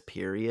wall is,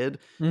 period,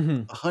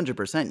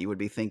 100% you would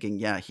be thinking,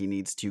 yeah, he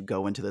needs to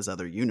go into this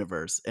other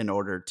universe in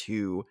order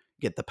to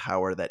get the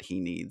power that he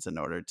needs in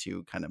order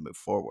to kind of move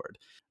forward.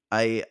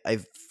 I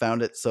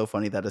found it so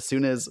funny that as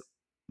soon as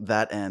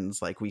that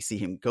ends, like, we see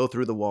him go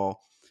through the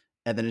wall,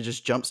 and then it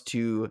just jumps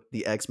to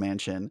the X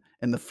Mansion,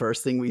 and the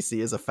first thing we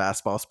see is a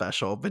fastball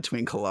special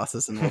between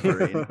Colossus and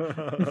Wolverine,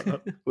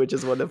 which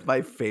is one of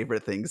my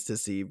favorite things to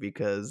see,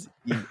 because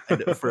I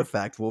know for a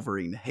fact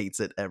Wolverine hates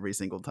it every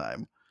single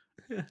time.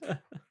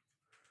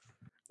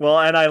 Well,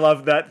 and I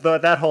love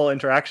that whole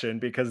interaction,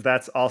 because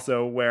that's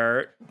also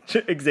where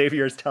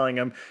Xavier's telling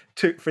him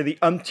to, for the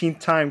umpteenth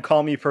time,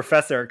 call me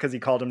Professor, because he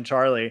called him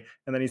Charlie,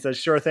 and then he says,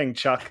 "Sure thing,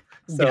 Chuck."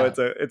 So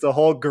it's a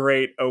whole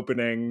great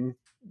opening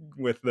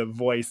with the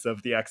voice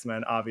of the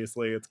X-Men.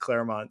 Obviously, it's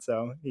Claremont,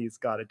 so he's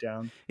got it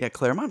down. Yeah,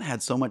 Claremont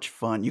had so much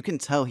fun. You can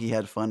tell he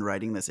had fun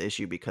writing this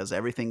issue because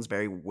everything's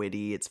very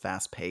witty, it's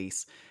fast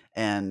paced,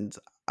 and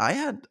I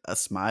had a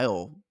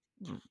smile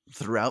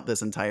throughout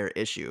this entire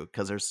issue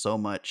because there's so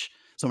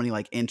many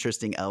like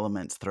interesting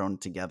elements thrown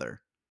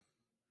together.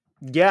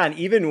 Yeah, and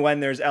even when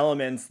there's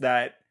elements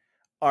that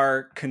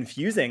are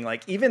confusing,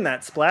 like even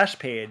that splash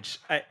page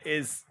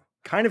is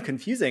kind of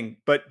confusing,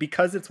 but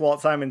because it's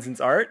Walt Simonson's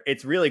art,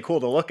 it's really cool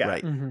to look at.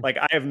 Right. Mhm. Like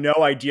I have no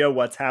idea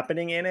what's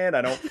happening in it.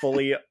 I don't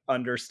fully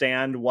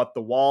understand what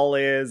the wall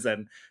is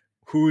and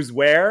who's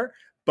where,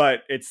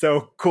 but it's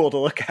so cool to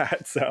look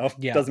at. So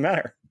Yeah. it doesn't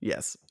matter.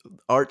 Yes,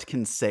 art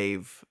can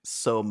save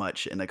so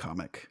much in a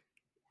comic.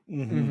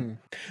 Mhm.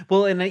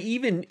 Well, and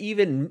even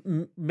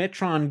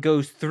Metron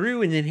goes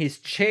through, and then his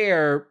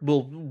chair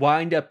will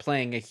wind up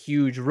playing a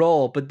huge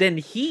role, but then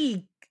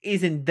he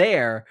isn't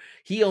there.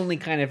 He only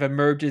kind of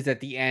emerges at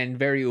the end,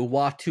 very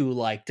Uatu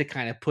like, to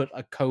kind of put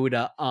a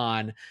coda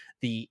on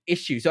the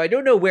issue. So I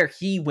don't know where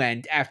he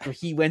went after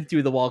he went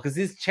through the wall, because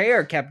his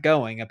chair kept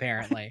going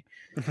apparently.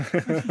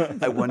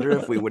 I wonder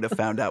if we would have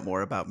found out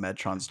more about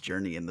Metron's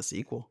journey in the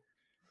sequel.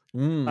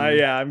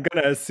 Yeah, I'm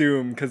gonna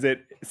assume because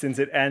since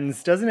it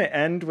ends, doesn't it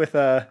end with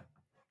a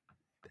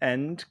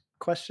end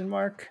question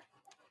mark?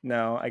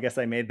 No, I guess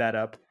I made that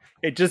up.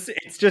 It's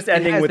just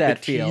ending has with the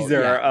that feel,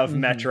 teaser yeah. of Mhm.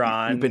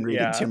 Metron. You've been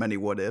reading yeah. too many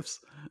what ifs.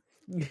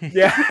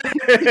 Yeah,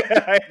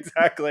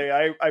 exactly.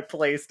 I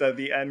placed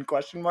the end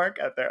question mark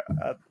at there.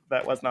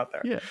 That was not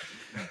there.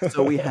 Yeah.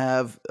 So we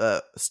have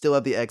still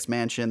at the X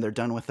Mansion. They're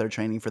done with their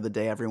training for the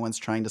day. Everyone's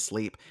trying to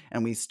sleep,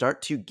 and we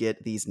start to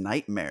get these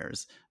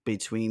nightmares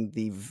between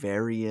the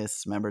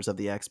various members of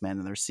the X-Men,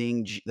 and they're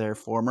seeing their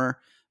former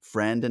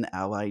friend and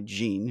ally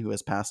Jean, who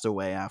has passed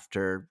away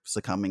after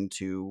succumbing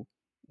to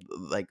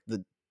like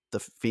the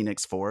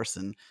Phoenix Force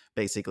and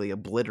basically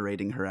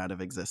obliterating her out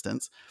of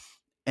existence.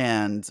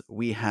 And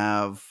we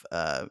have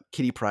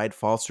Kitty Pryde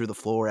falls through the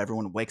floor.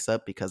 Everyone wakes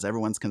up because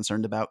everyone's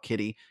concerned about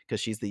Kitty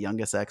because she's the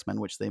youngest X-Men,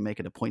 which they make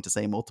it a point to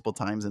say multiple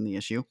times in the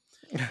issue.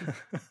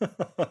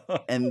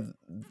 And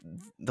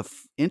the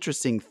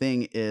interesting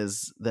thing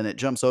is then it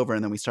jumps over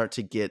and then we start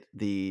to get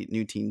the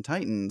new Teen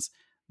Titans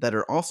that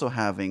are also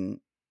having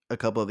a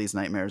couple of these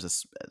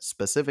nightmares.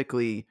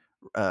 Specifically,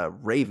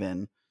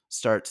 Raven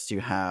starts to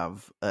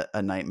have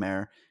a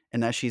nightmare.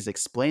 And as she's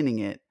explaining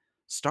it,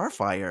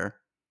 Starfire,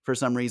 for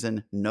some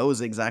reason,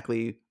 knows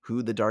exactly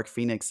who the Dark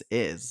Phoenix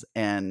is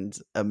and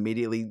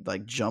immediately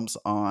like jumps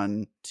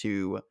on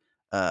to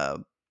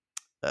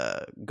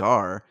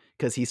Gar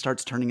because he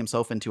starts turning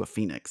himself into a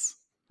phoenix.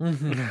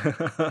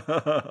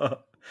 Mhm.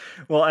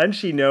 Well, and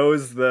she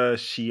knows the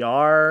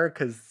Shi'ar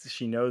because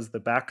she knows the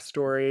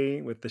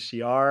backstory with the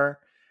Shi'ar.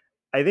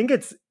 I think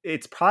it's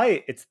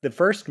the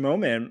first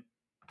moment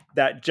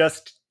that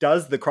just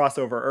does the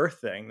crossover Earth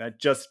thing, that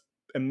just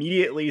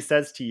immediately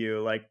says to you,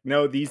 like,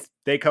 no,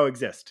 they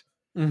coexist.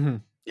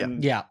 Mhm. Yeah.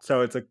 And Yeah.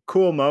 so it's a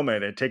cool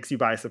moment. It takes you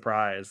by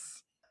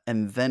surprise.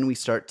 And then we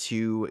start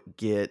to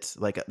get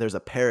like there's a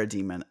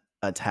parademon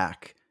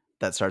attack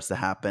that starts to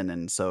happen,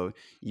 and so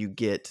you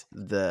get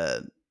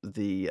the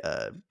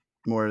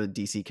more of the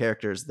DC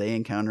characters, they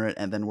encounter it,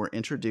 and then we're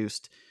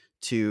introduced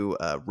to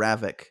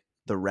Ravik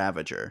the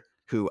Ravager,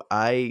 who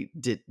I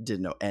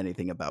didn't know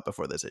anything about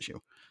before this issue.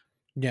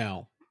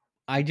 No,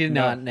 I did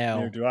No, not know.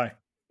 Neither do I.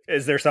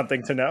 Is there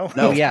something to know?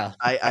 No, Oh, yeah.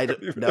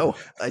 no.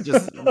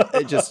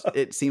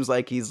 It seems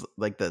like he's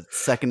like the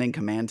second in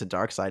command to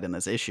Darkseid in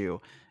this issue,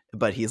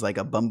 but he's like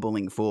a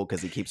bumbling fool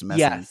because he keeps messing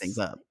Yes. things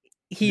up.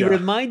 He Yeah.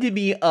 reminded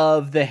me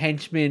of the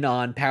henchmen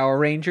on Power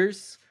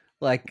Rangers.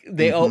 Like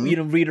they,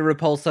 Mhm. Rita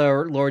Repulsa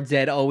or Lord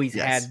Zed always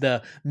Yes. had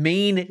the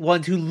main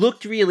ones who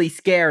looked really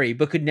scary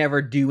but could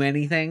never do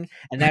anything,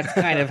 and that's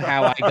kind of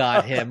how I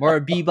got him, or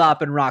a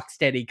Bebop and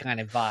Rocksteady kind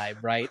of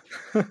vibe, right?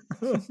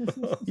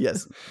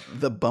 Yes,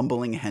 the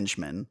bumbling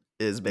henchman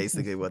is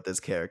basically what this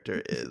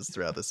character is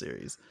throughout the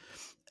series.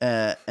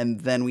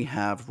 And then we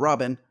have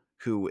Robin,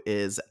 who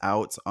is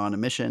out on a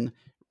mission,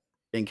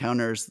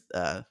 encounters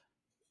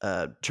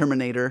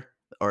Terminator,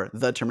 or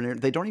the Terminator.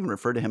 They don't even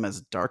refer to him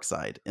as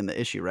Darkseid in the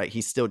issue, right?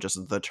 He's still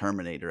just the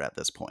Terminator at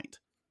this point.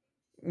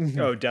 Mhm.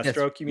 Oh,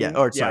 Deathstroke, you mean? Yeah,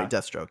 or sorry,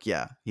 Deathstroke.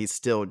 Yeah, he's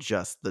still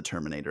just the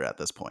Terminator at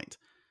this point.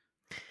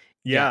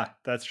 Yeah,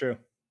 that's true.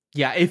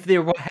 Yeah, if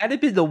there had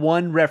it been the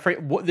one reference,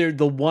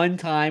 the one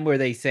time where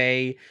they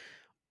say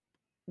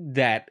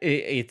that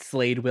it's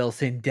Slade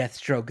Wilson,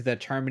 Deathstroke, the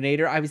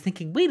Terminator, I was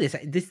thinking, wait a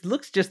second, this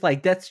looks just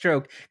like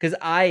Deathstroke, because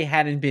I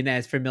hadn't been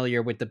as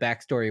familiar with the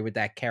backstory with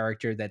that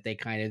character that they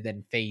kind of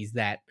then phased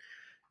that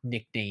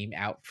nickname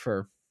out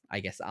for, I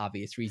guess,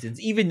 obvious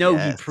reasons, even though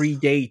Yes. he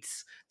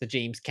predates the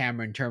James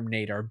Cameron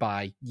Terminator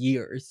by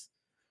years.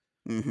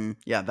 Mm-hmm.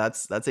 Yeah,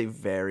 that's a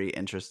very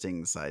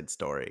interesting side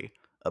story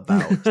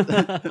about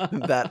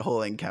that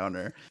whole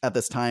encounter. At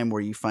this time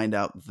where you find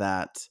out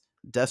that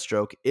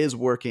Deathstroke is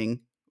working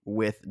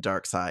with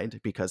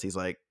Darkseid because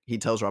he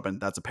tells Robin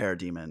that's a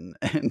parademon,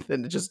 and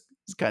then it just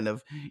kind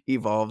of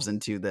evolves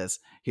into this,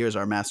 here's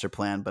our master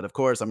plan, but of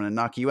course I'm going to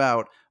knock you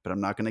out, but I'm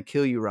not going to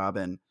kill you,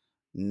 Robin.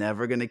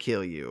 never gonna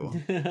kill you.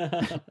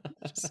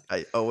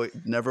 I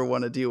never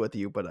want to deal with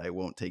you, but I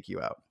won't take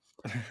you out.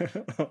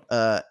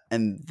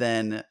 And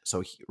then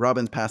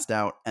Robin's passed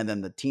out, and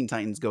then the Teen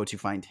Titans go to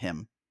find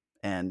him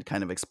and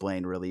kind of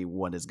explain really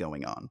what is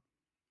going on.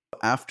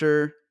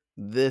 After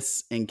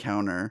this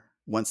encounter,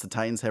 once the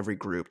Titans have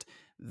regrouped,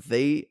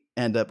 they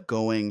end up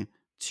going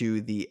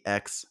to the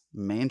X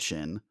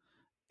mansion,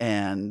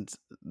 and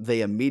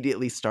they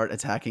immediately start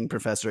attacking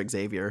Professor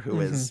Xavier,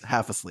 who is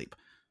half asleep.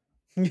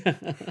 It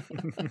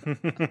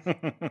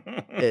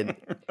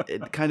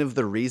kind of,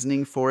 the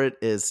reasoning for it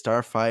is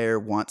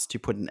Starfire wants to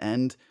put an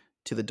end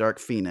to the Dark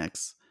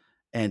Phoenix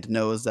and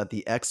knows that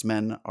the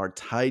X-Men are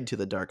tied to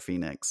the Dark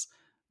Phoenix,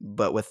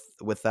 but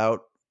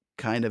without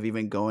kind of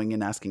even going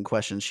and asking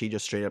questions, she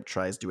just straight up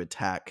tries to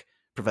attack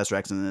Professor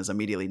X and is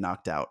immediately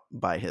knocked out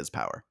by his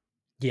power.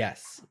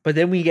 Yes, but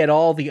then we get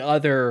all the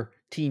other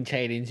Teen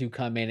Titans who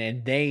come in,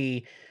 and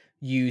they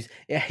use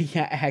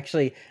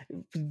actually,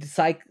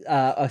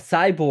 a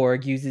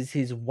Cyborg uses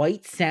his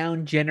white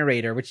sound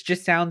generator, which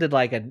just sounded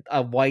like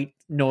a white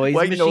noise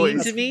machine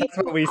to me. That's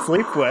what we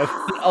sleep with.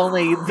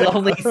 The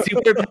only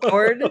super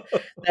powered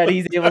that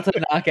he's able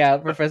to knock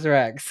out Professor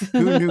X.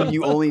 Who knew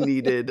you only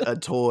needed a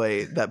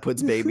toy that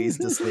puts babies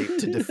to sleep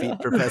to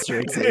defeat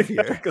Professor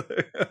Xavier?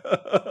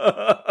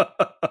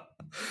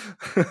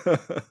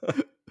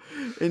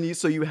 And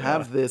so you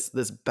have this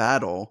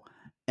battle,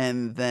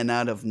 and then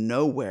out of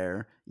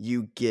nowhere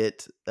you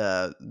get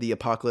the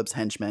Apocalypse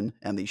henchmen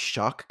and the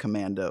Shock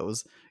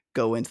Commandos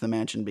go into the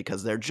mansion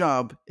because their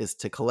job is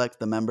to collect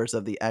the members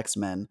of the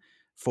X-Men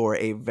for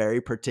a very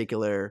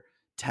particular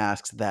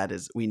task that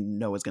we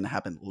know is going to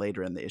happen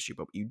later in the issue,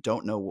 but you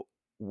don't know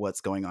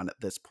what's going on at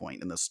this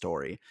point in the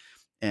story.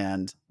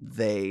 And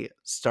they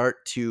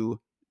start to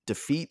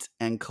defeat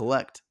and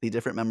collect the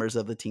different members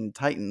of the Teen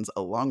Titans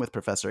along with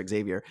Professor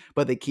Xavier,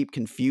 but they keep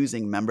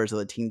confusing members of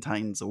the Teen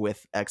Titans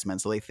with X-Men,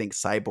 so they think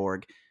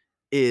Cyborg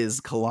is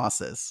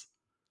Colossus.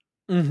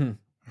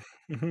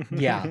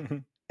 Yeah.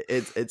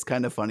 It's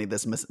kind of funny,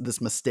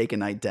 this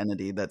mistaken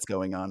identity that's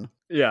going on.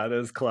 Yeah, it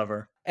is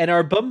clever. And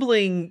our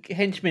bumbling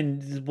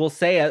henchmen will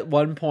say at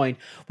one point,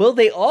 well,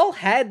 they all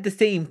had the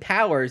same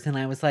powers. And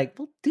I was like,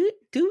 well, do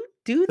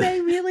they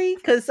really?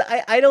 Because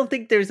I don't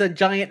think there's a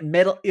giant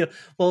metal,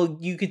 well,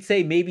 you could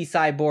say maybe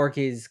Cyborg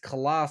is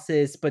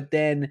Colossus, but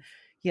then,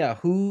 yeah,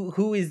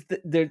 who is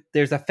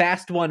there's a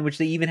fast one, which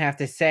they even have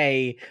to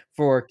say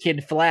for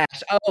Kid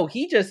Flash. Oh,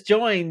 he just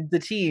joined the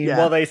team. Yeah.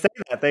 Well, they say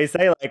that. They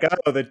say like,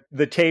 oh,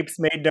 the tapes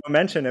made no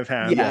mention of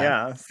him.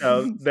 Yeah.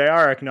 So they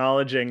are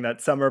acknowledging that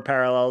some are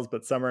parallels,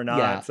 but some are not.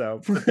 Yeah. So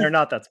they're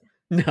not that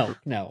smart.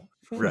 No.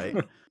 Right.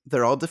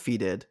 They're all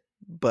defeated,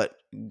 but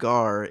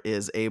Gar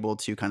is able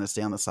to kind of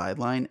stay on the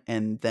sideline,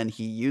 and then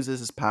he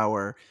uses his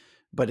power,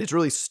 but it's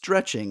really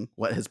stretching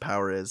what his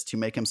power is to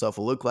make himself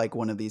look like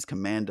one of these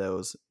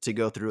commandos to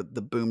go through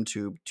the boom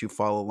tube to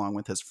follow along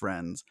with his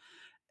friends.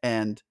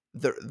 And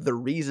the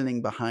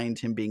reasoning behind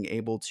him being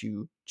able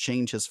to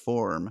change his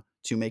form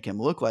to make him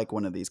look like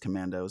one of these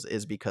commandos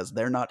is because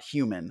they're not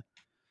human.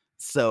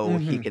 So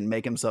he can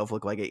make himself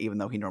look like it, even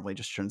though he normally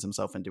just turns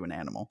himself into an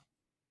animal.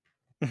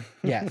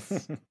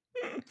 Yes.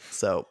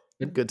 So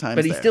good times.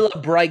 But he's still a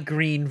bright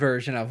green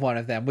version of one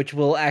of them, which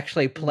will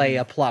actually play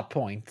a plot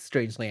point,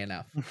 strangely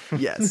enough.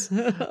 Yes.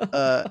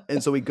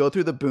 And so we go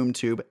through the boom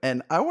tube,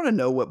 and I want to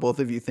know what both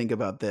of you think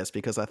about this,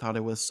 because I thought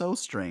it was so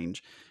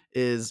strange.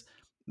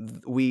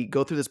 We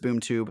go through this boom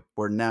tube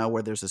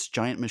where there's this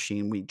giant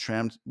machine.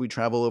 We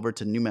travel over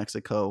to New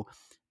Mexico,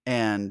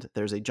 and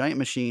there's a giant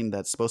machine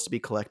that's supposed to be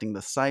collecting the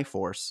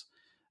Cyforce.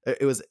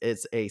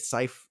 It's a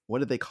what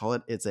did they call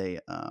it? It's a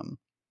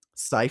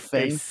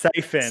siphon. A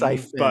siphon,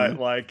 but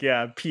like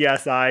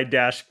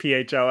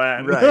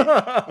PSI-PHON.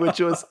 Right.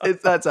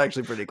 That's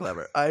actually pretty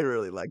clever. I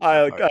really like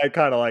that part. I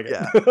kind of like it.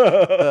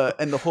 Yeah.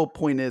 And the whole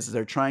point is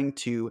they're trying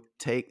to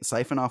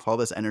siphon off all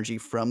this energy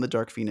from the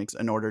Dark Phoenix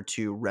in order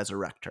to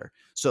resurrect her.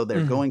 So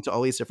they're going to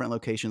all these different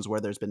locations where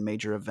there's been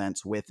major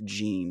events with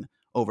Jean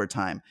over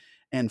time.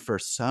 And for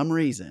some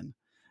reason,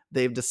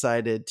 they've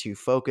decided to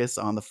focus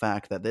on the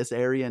fact that this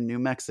area in New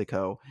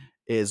Mexico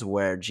is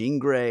where Jean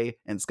Grey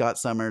and Scott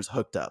Summers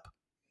hooked up.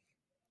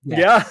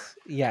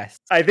 Yes.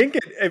 I think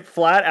it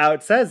flat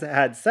out says it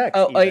had sex.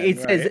 Oh, it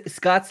says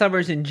Scott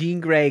Summers and Jean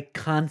Grey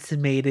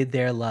consummated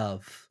their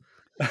love.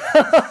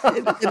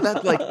 And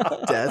that's like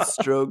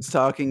Deathstroke's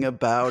talking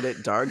about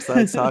it,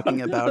 Darkseid's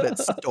talking about it,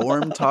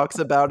 Storm talks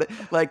about it.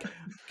 Like,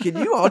 can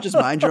you all just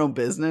mind your own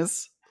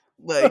business?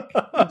 Like,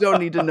 you don't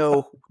need to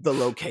know the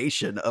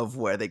location of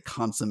where they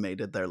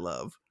consummated their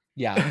love.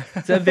 Yeah,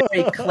 it's a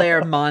very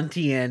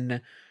Claremontian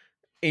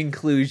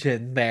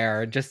inclusion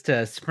there, just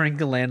to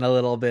sprinkle in a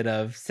little bit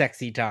of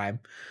sexy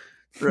time.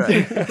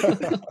 Right.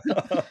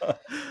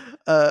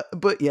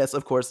 But yes,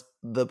 of course,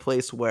 the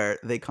place where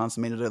they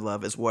consummated their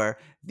love is where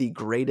the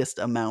greatest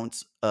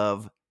amount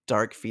of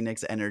Dark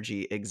Phoenix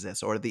energy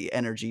exists, or the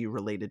energy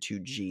related to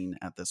Jean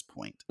at this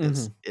point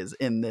is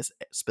in this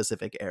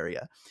specific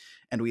area.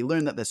 And we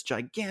learn that this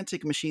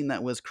gigantic machine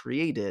that was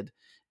created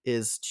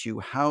is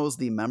to house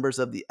the members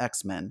of the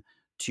X-Men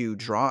to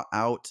draw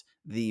out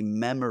the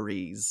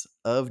memories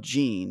of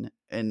Jean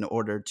in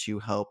order to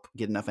help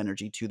get enough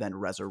energy to then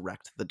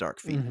resurrect the Dark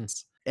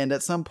Phoenix. And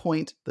at some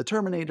point, the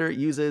Terminator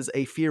uses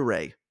a fear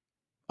ray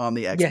on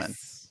the X-Men.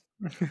 Yes.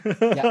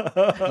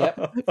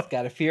 Yep. It's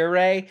got a fear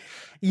ray.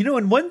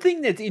 And one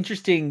thing that's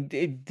interesting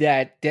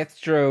that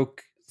Deathstroke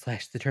 /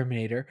 the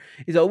Terminator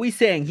is always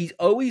saying, he's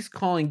always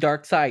calling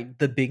Darkseid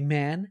the big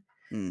man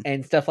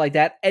and stuff like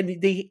that. And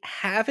they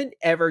haven't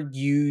ever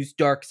used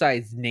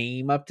Darkseid's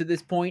name up to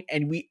this point.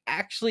 And we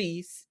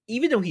actually,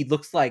 even though he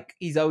looks like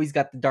he's always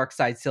got the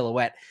Darkseid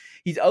silhouette,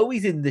 he's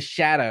always in the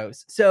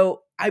shadows.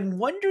 So I'm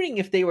wondering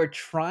if they were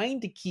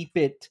trying to keep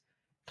it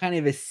kind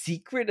of a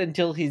secret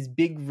until his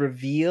big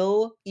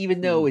reveal,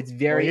 even though it's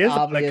very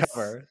obvious. On the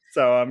cover,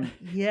 so I'm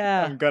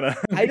gonna.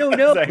 I don't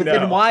know, but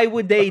then why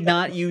would they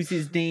not use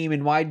his name,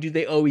 and why do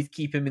they always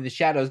keep him in the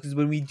shadows? Because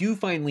when we do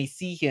finally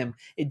see him,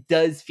 it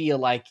does feel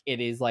like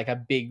it is like a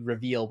big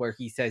reveal where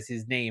he says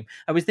his name.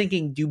 I was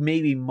thinking, do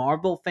maybe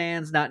Marvel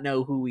fans not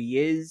know who he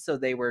is, so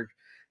they were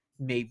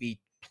maybe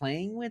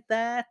playing with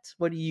that?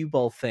 What do you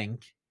both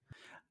think?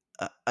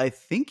 I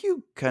think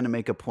you kind of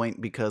make a point,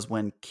 because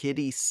when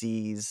Kitty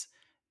sees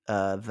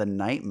the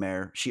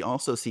Nightmare, she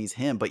also sees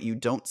him, but you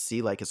don't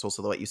see like his full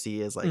silhouette. You see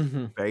his like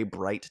very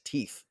bright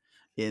teeth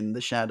in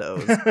the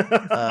shadows.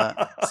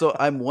 So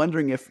I'm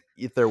wondering if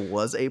there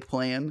was a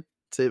plan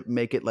to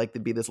make it like to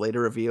be this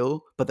later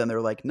reveal, but then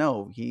they're like,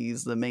 no,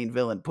 he's the main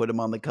villain. Put him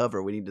on the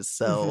cover. We need to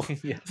sell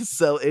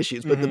sell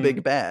issues. Put the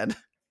big bad.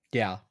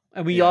 Yeah,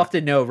 and we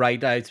often know,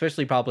 right?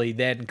 Especially probably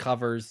then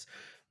covers.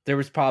 There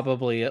was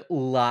probably a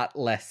lot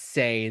less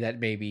say that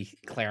maybe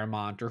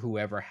Claremont or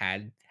whoever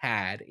had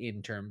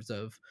in terms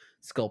of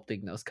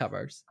sculpting those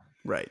covers.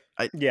 Right.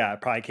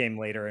 It probably came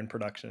later in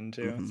production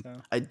too.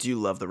 So. I do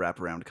love the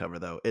wraparound cover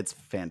though. It's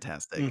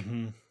fantastic.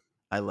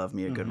 I love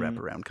me a good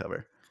wraparound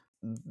cover.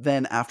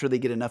 Then after they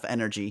get enough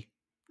energy,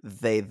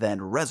 they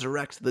then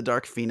resurrect the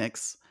Dark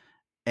Phoenix.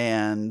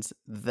 And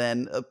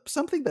then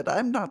something that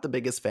I'm not the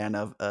biggest fan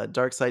of,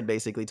 Darkseid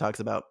basically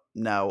talks about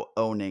now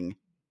owning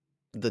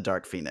the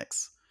Dark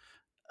Phoenix.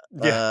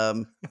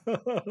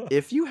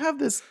 If you have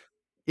this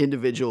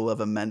individual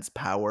of immense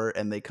power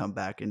and they come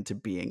back into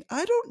being,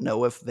 I don't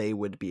know if they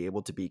would be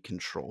able to be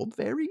controlled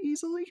very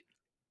easily.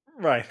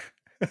 Right.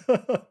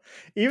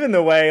 Even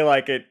the way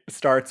like it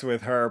starts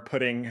with her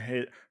putting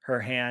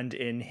her hand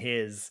in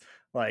his,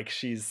 like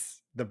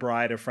she's the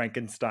bride of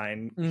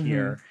Frankenstein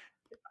here.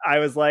 I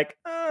was like,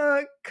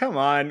 come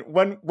on.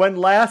 When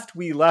last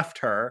we left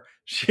her,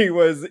 she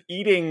was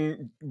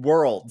eating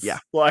worlds. Yeah.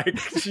 Like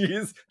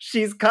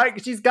she's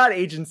got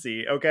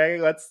agency. Okay,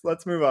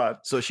 let's move on.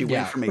 So she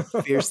went from a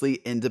fiercely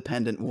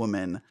independent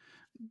woman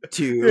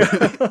to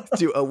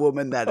to a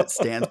woman that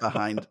stands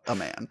behind a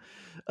man.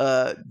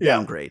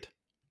 Downgrade.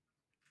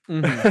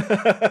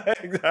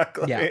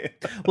 Exactly. Yeah.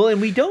 Well,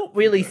 and we don't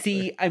really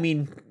see, I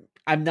mean,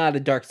 I'm not a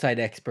Darkseid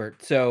expert,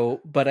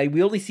 but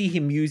we only see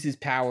him use his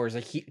powers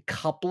a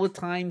couple of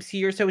times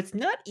here, so it's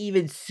not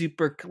even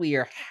super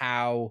clear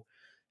how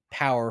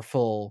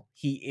powerful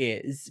he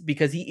is,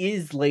 because he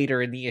is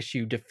later in the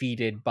issue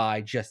defeated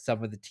by just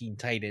some of the Teen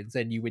Titans,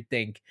 and you would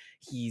think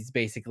he's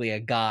basically a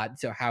god,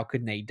 so how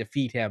could they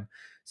defeat him?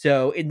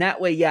 So in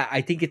that way,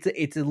 I think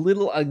it's a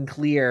little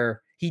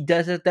unclear. It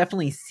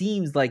definitely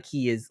seems like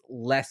he is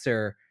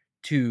lesser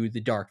to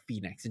the Dark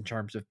Phoenix in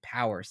terms of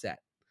power set.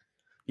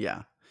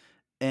 Yeah.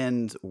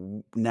 And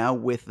now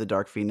with the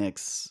Dark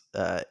Phoenix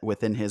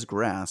within his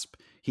grasp,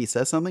 he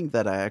says something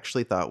that I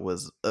actually thought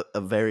was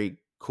a very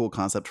cool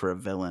concept for a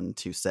villain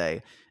to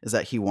say, is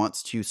that he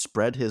wants to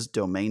spread his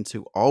domain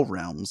to all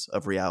realms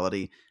of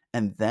reality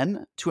and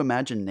then to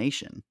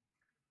imagination.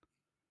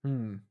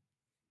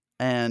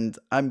 And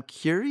I'm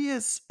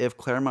curious if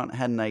Claremont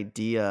had an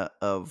idea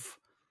of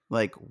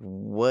like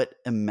what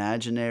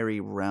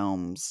imaginary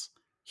realms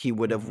he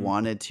would have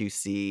wanted to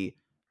see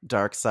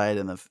Darkseid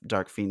and the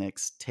Dark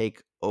Phoenix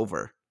take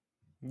over.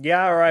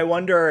 Yeah, or I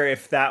wonder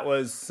if that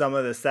was some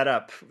of the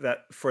setup that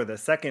for the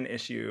second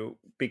issue,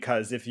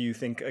 because if you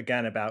think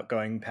again about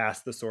going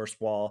past the source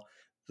wall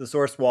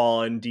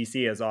in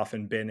DC has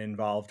often been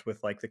involved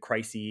with like the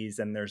crises,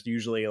 and there's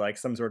usually like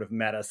some sort of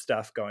meta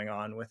stuff going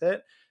on with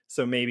it.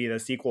 So maybe the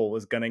sequel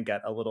was going to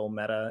get a little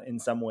meta in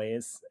some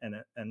ways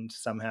and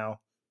somehow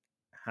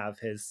have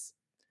his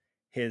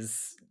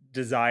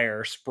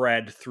desire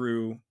spread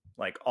through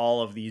like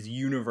all of these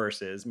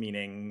universes,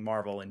 meaning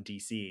Marvel and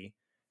DC.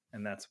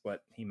 And that's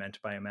what he meant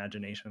by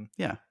imagination.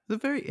 Yeah, it's a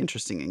very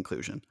interesting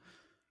inclusion.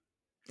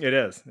 It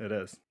is.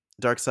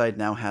 Darkseid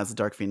now has the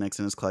Dark Phoenix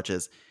in his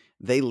clutches.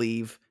 They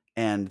leave,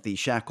 and the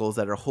shackles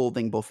that are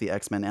holding both the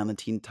X-Men and the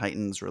Teen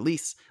Titans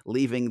release,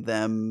 leaving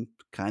them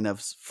kind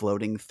of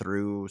floating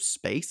through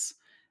space.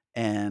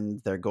 And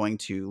they're going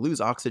to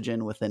lose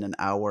oxygen within an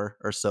hour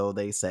or so,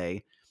 they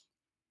say.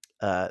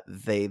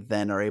 They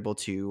then are able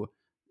to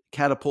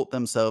catapult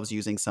themselves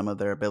using some of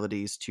their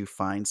abilities to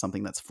find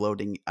something that's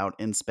floating out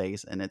in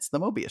space, and it's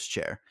the Mobius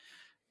chair.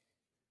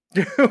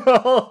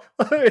 Well,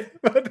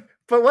 but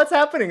what's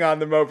happening on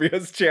the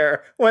Mobius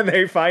chair when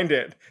they find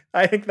it?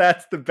 I think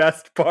that's the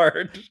best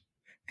part.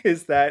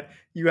 is that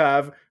you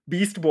have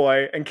Beast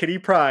Boy and Kitty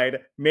Pryde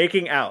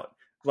making out.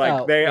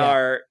 Like they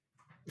are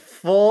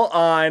full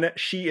on,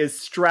 she is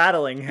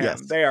straddling him.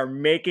 Yes. They are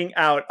making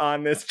out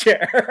on this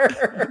chair.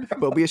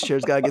 Mobius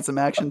chair's got to get some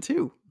action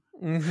too.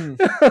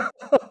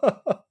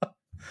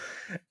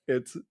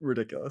 It's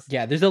ridiculous.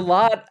 Yeah, there's a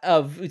lot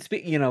of,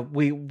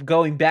 we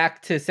going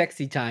back to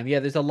sexy time. Yeah,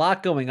 there's a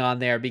lot going on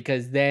there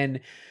because then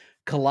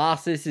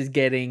Colossus is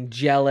getting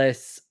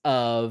jealous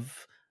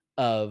of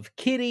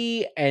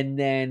Kitty, and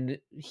then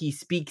he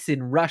speaks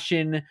in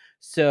Russian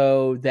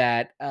so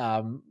that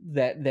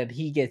that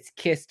he gets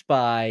kissed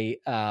by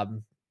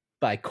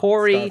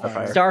Corey.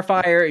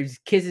 Starfire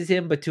kisses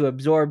him, but to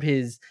absorb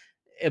his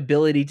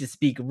ability to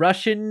speak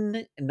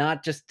Russian,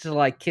 not just to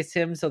like kiss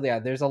him. So yeah,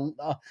 there's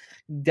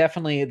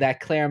definitely that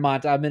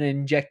Claremont, I'm going to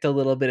inject a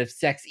little bit of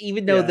sex,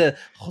 even though the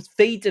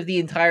fate of the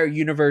entire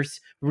universe,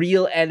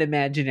 real and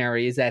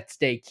imaginary, is at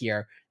stake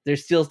here.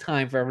 There's still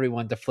time for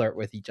everyone to flirt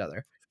with each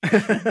other.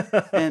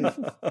 And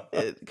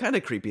kind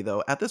of creepy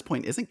though. At this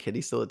point, isn't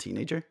Kitty still a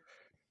teenager?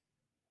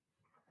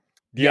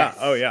 Yeah. Yes.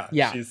 Oh yeah.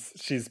 Yeah.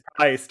 She's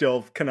probably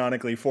still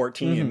canonically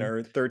 14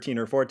 or 13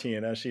 or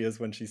 14 as she is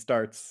when she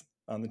starts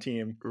on the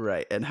team.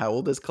 Right. And how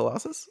old is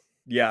Colossus?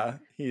 Yeah,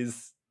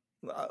 he's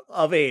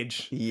of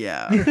age.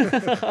 Yeah.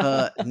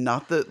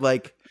 Not that,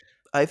 like,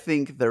 I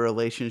think the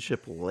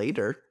relationship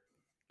later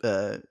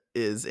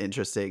is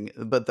interesting,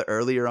 but the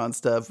earlier on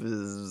stuff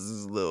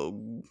is a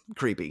little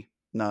creepy.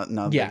 Not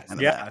Yes. kind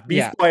of Yeah, that.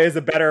 Beast Boy is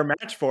a better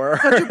match for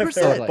her.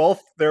 100%.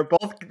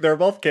 They're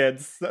both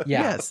kids.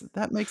 Yeah. Yes,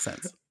 that makes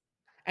sense.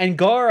 And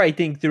Gar, I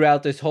think,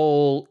 throughout this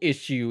whole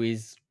issue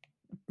is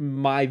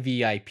my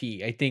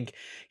VIP. I think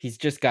he's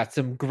just got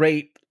some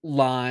great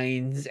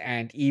lines,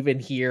 and even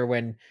here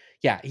when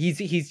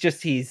he's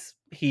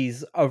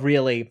a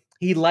really,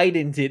 he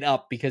lightens it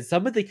up because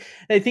some of the,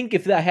 I think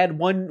if I had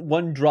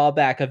one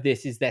drawback of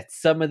this is that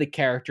some of the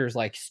characters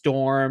like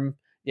Storm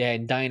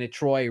and Dinah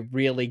Troy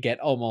really get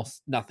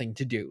almost nothing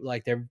to do.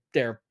 Like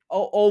they're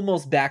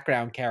almost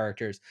background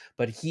characters,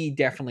 but he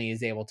definitely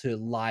is able to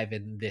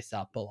liven this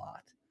up a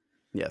lot.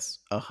 Yes,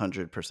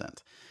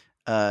 100%.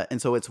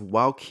 And so it's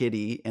while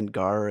Kitty and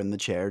Gar are in the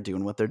chair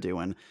doing what they're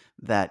doing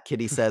that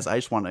Kitty says, I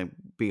just want to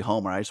be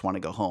home, or I just want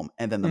to go home.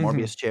 And then the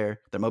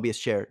Mobius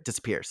chair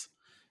disappears.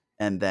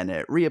 And then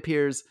it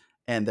reappears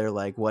and they're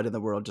like, what in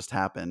the world just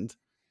happened?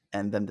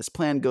 And then this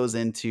plan goes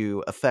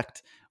into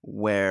effect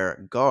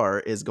where Gar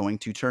is going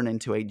to turn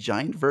into a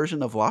giant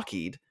version of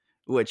Lockheed,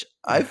 which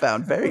I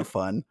found very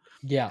fun.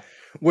 Yeah.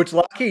 Which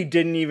Lockheed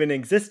didn't even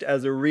exist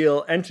as a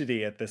real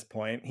entity at this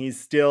point. He's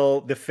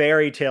still the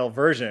fairy tale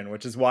version,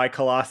 which is why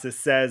Colossus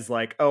says,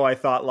 like, oh, I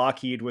thought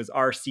Lockheed was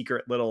our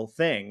secret little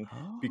thing,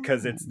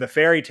 because it's the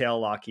fairy tale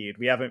Lockheed.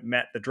 We haven't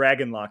met the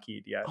dragon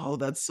Lockheed yet. Oh,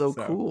 that's so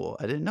cool.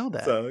 I didn't know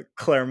that. It's a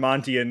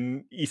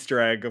Claremontian Easter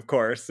egg, of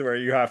course, where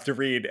you have to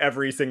read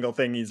every single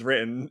thing he's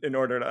written in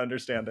order to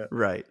understand it.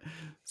 Right.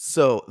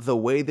 So the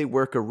way they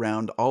work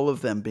around all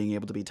of them being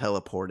able to be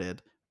teleported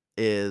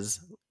is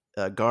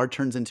Gar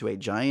turns into a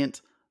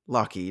giant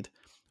Lockheed,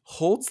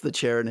 holds the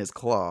chair in his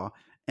claw,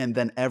 and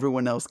then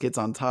everyone else gets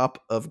on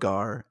top of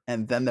Gar,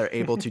 and then they're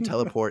able to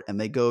teleport, and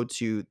they go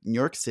to New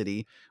York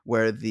City,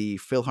 where the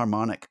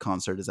Philharmonic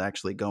concert is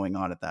actually going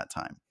on at that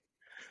time.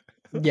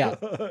 Yeah.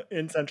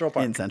 In Central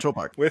Park. In Central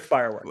Park. With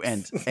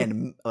fireworks.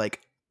 And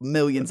like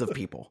millions of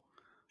people.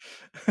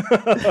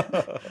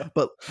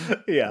 But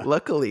yeah,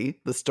 luckily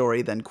the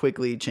story then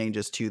quickly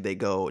changes to they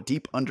go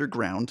deep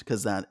underground,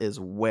 because that is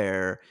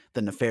where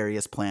the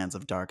nefarious plans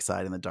of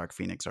Darkseid and the Dark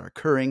Phoenix are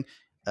occurring.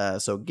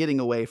 So getting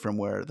away from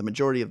where the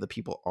majority of the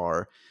people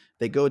are,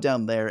 they go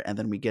down there, and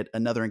then we get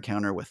another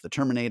encounter with the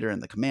Terminator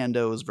and the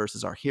Commandos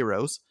versus our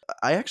heroes.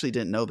 I actually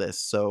didn't know this.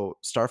 So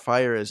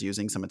Starfire is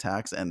using some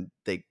attacks, and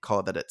they call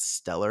it that it's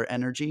stellar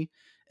energy,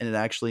 and it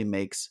actually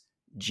makes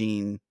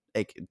Jean,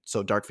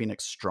 so Dark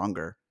Phoenix,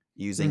 stronger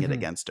using it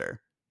against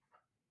her.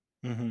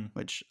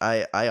 Which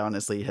I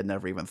honestly had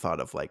never even thought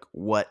of, like,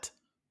 what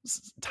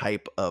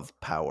type of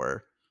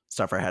power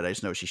Starfire had. I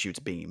just know she shoots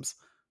beams.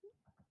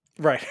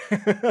 Right.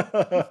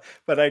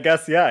 But I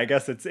guess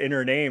it's in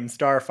her name,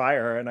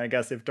 Starfire, and I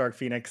guess if Dark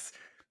Phoenix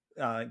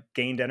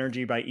gained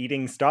energy by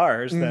eating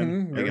stars,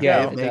 then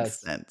it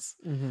makes sense.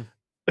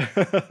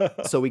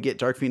 So we get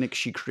Dark Phoenix.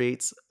 She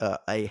creates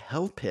a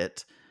hell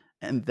pit,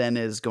 and then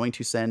is going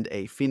to send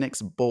a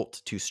Phoenix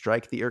bolt to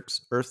strike the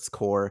Earth's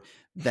core,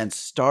 then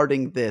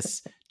starting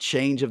this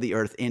change of the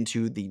Earth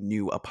into the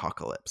new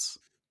apocalypse.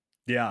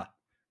 Yeah.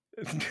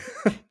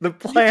 The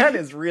plan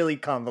is really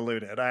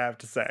convoluted, I have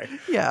to say.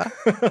 Yeah.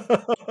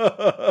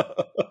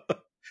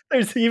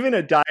 There's even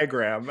a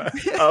diagram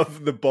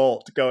of the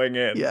bolt going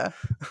in. Yeah.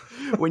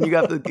 When you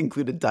have to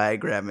include a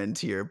diagram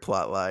into your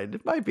plot line,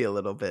 it might be a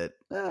little bit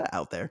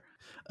out there.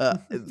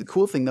 The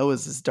cool thing, though,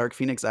 is Dark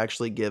Phoenix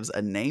actually gives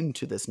a name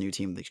to this new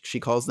team. She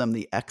calls them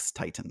the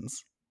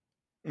X-Titans.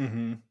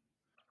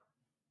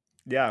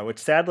 Yeah, which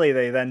sadly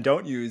they then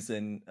don't use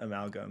in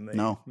Amalgam. They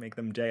No. make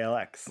them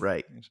JLX.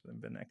 Right. They should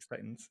have been X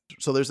Titans.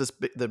 So there's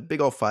the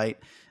big old fight,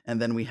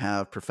 and then we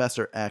have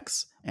Professor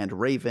X and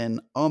Raven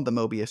on the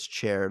Mobius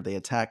chair. They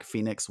attack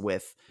Phoenix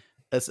with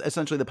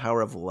essentially the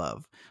power of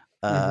love.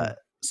 Mhm.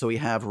 So we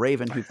have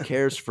Raven, who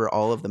cares for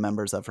all of the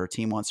members of her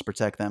team, wants to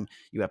protect them.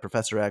 You have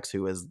Professor X,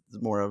 who is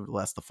more or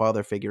less the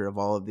father figure of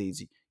all of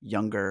these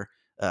younger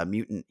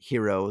mutant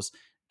heroes,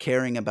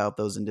 caring about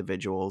those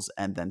individuals,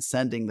 and then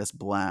sending this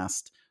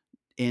blast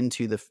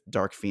into the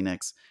Dark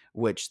Phoenix,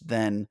 which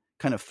then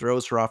kind of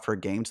throws her off her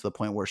game to the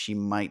point where she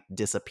might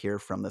disappear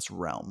from this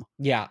realm.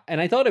 Yeah, and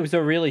I thought it was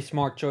a really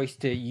smart choice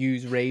to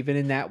use Raven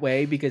in that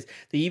way, because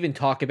they even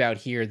talk about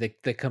here the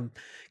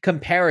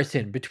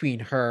comparison between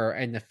her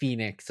and the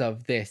Phoenix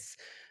of this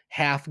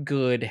half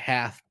good,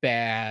 half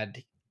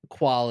bad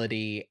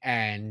quality,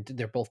 and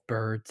they're both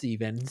birds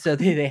even. So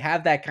they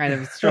have that kind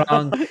of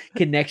strong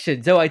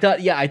connection. So I thought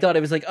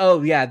it was like,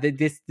 oh yeah,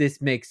 this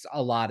makes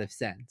a lot of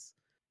sense.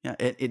 Yeah,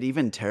 it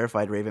even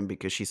terrified Raven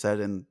because she said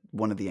in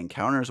one of the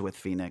encounters with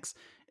Phoenix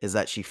is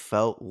that she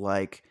felt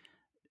like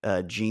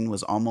Jean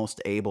was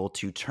almost able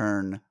to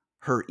turn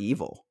her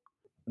evil.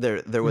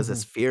 There was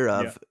this fear Yeah.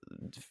 of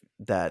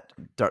that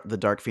the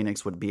Dark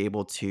Phoenix would be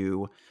able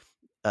to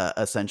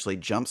essentially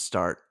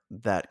jumpstart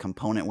that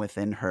component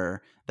within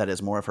her that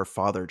is more of her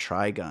father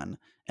Trigun,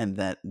 and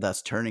that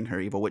thus turning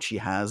her evil, which she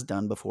has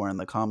done before in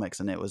the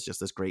comics, and it was just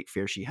this great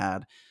fear she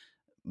had.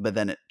 But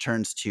then it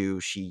turns to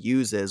she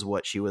uses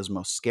what she was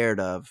most scared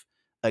of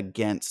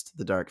against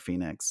the Dark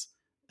Phoenix,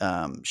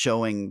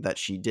 showing that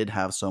she did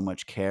have so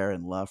much care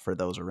and love for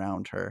those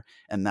around her,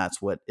 and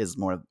that's what is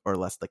more or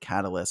less the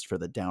catalyst for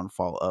the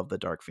downfall of the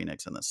Dark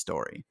Phoenix in this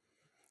story.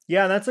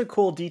 Yeah, that's a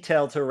cool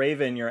detail to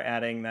Raven you're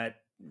adding that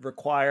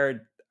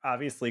required,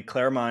 obviously,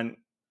 Claremont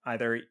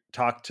either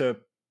talk to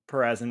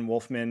Perez and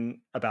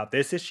Wolfman about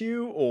this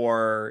issue,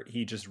 or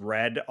he just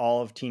read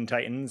all of Teen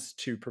Titans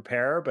to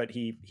prepare, but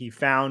he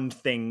found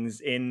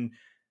things in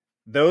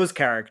those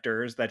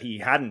characters that he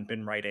hadn't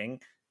been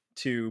writing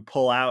to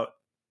pull out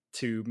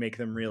to make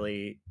them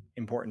really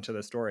important to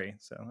the story.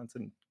 So that's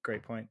a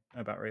great point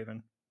about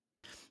Raven.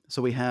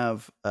 So we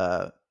have,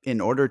 in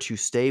order to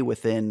stay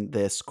within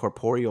this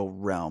corporeal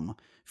realm,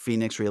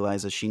 Phoenix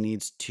realizes she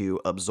needs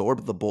to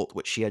absorb the bolt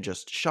which she had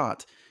just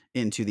shot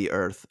into the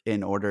earth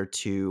in order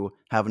to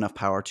have enough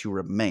power to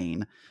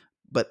remain.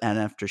 And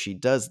after she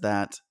does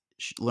that,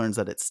 she learns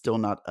that it's still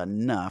not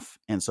enough,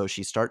 and so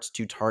she starts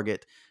to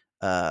target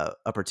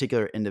a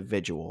particular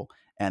individual,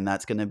 and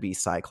that's going to be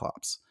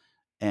Cyclops.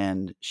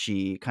 And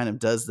she kind of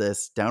does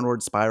this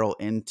downward spiral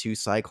into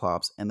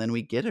Cyclops, and then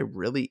we get a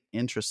really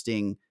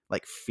interesting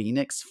like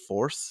Phoenix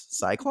Force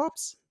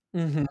Cyclops.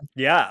 Mm-hmm.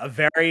 Yeah, a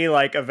very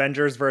like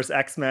Avengers versus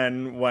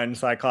X-Men when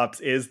Cyclops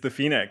is the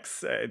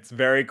Phoenix. It's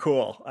very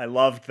cool. I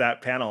loved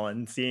that panel,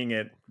 and seeing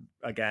it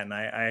again,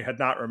 I had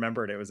not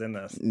remembered it was in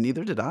this.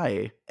 Neither did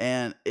I.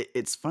 And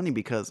it's funny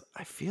because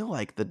I feel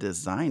like the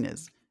design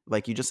is,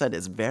 like you just said,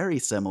 is very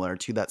similar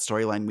to that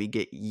storyline we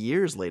get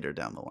years later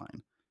down the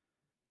line.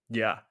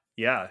 Yeah.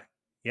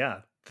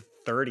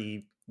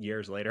 30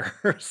 years later.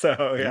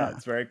 So yeah,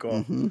 it's very cool.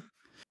 Mm-hmm.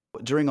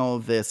 During all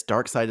of this,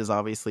 Darkseid is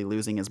obviously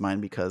losing his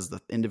mind because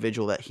the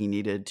individual that he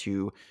needed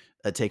to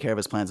take care of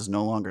his plans is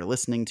no longer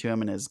listening to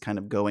him and is kind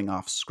of going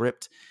off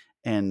script.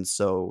 And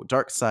so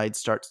Darkseid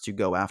starts to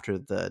go after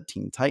the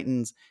Teen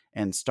Titans,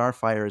 and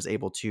Starfire is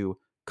able to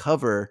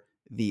cover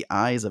the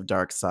eyes of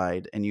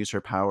Darkseid and use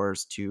her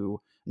powers to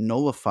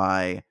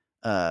nullify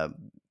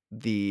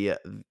the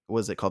what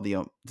is it called,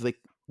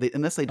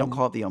 unless they don't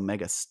call it the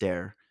Omega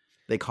Stare,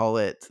 they call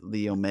it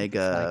the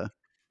Omega.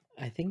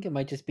 I think it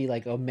might just be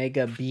like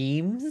Omega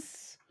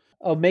Beams,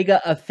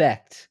 Omega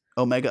Effect.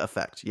 Omega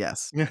Effect,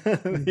 yes.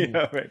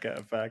 The Omega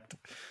Effect.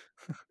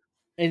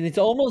 And it's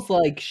almost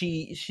like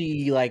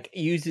she like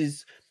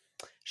uses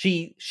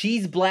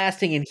she's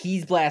blasting and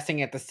he's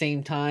blasting at the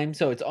same time,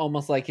 so it's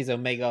almost like his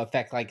Omega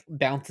Effect like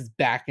bounces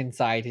back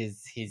inside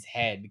his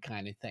head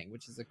kind of thing,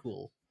 which is a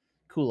cool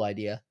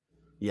idea.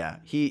 Yeah,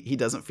 he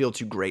doesn't feel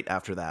too great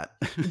after that.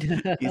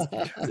 He's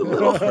a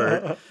little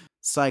hurt.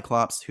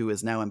 Cyclops, who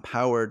is now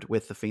empowered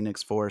with the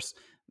Phoenix Force,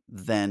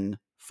 then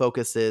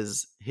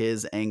focuses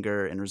his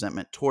anger and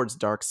resentment towards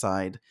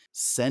Darkseid,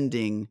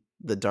 sending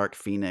the Dark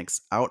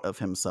Phoenix out of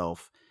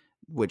himself,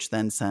 which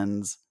then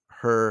sends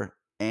her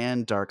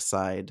and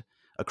Darkseid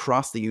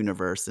across the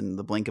universe in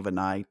the blink of an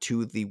eye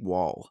to the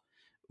Wall,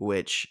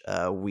 which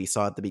we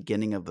saw at the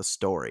beginning of the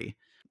story.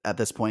 At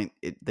this point,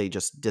 they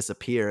just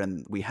disappear,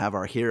 and we have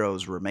our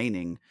heroes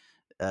remaining,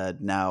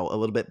 now a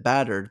little bit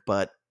battered,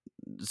 but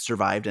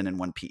survived and in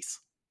one piece.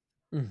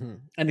 Mm-hmm.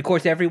 And of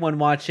course, everyone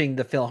watching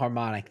the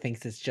Philharmonic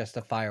thinks it's just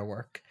a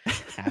firework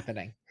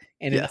happening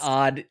in Yes. an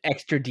odd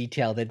extra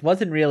detail that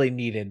wasn't really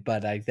needed,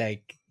 but I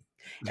think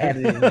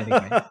added in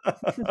anyway.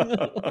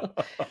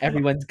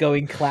 Everyone's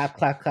going clap,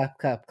 clap, clap,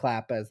 clap,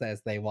 clap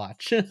as they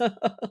watch.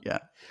 Yeah.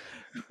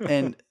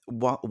 And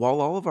while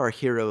all of our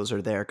heroes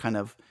are there kind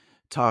of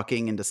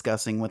talking and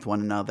discussing with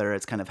one another,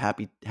 it's kind of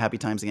happy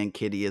times again.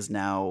 Kitty is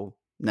now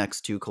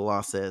next to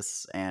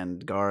Colossus,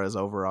 and Gar is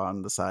over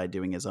on the side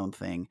doing his own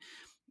thing.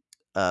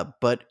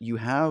 But you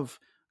have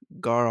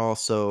Gar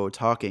also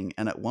talking,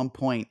 and at one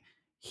point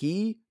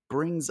he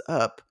brings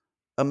up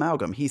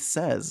amalgam. He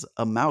says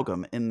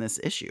amalgam in this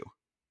issue,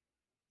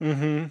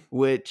 Mm-hmm.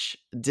 which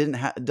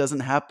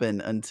doesn't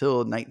happen until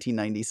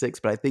 1996.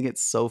 But I think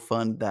it's so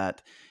fun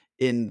that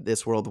in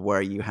this world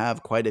where you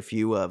have quite a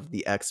few of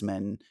the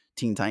X-Men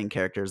Teen Titan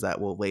characters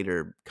that will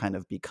later kind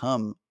of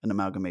become an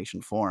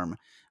amalgamation form,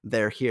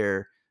 they're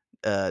here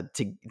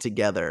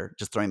together,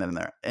 just throwing that in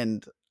there.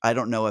 And I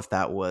don't know if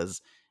that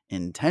was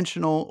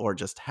intentional or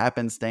just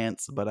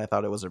happenstance, but I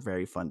thought it was a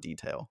very fun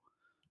detail.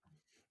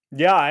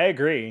 Yeah, I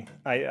agree.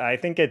 I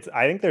think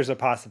there's a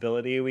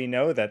possibility. We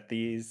know that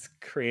these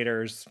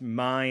creators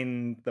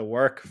mine the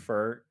work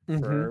for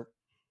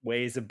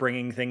ways of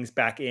bringing things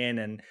back in,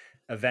 and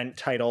event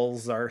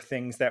titles are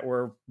things that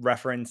were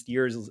referenced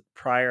years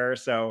prior.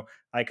 So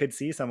I could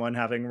see someone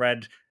having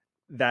read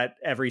that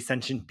every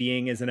sentient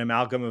being is an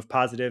amalgam of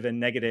positive and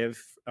negative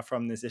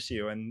from this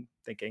issue and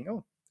thinking,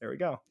 oh, there we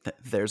go.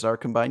 There's our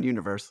combined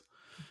universe.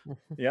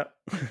 Yep.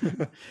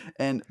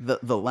 And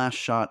the last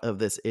shot of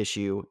this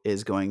issue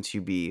is going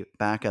to be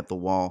back at the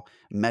wall.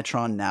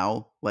 Metron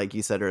now, like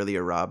you said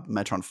earlier, Rob,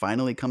 Metron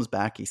finally comes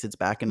back. He sits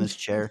back in his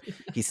chair.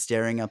 He's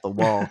staring at the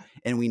wall.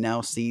 And we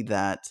now see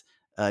that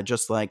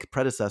just like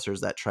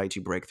predecessors that tried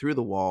to break through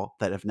the wall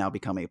that have now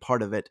become a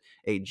part of it,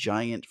 a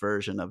giant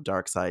version of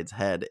Darkseid's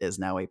head is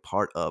now a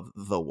part of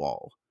the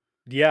wall.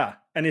 Yeah.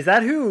 And is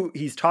that who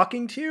he's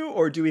talking to?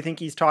 Or do we think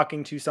he's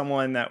talking to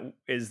someone that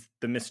is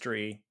the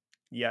mystery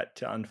yet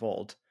to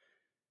unfold?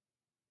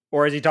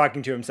 Or is he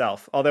talking to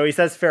himself? Although he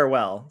says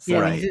farewell. So. Yeah,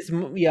 Right. he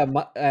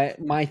says,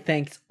 my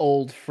thanks,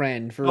 old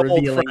friend, for Old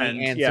revealing friend,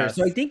 the answer. yes.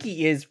 So I think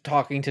he is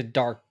talking to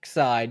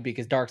Darkseid,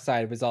 because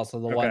Darkseid was also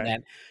the one Okay.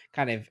 that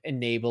kind of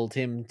enabled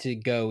him to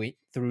go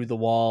through the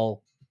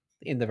wall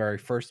in the very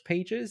first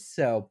pages.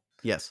 So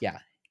Yes. yeah.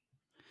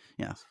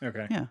 Yes.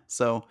 Okay. Yeah.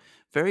 So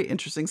very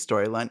interesting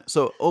storyline.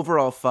 So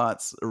overall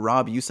thoughts,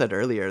 Rob, you said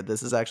earlier,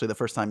 this is actually the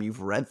first time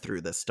you've read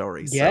through this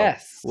story.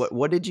 Yes. So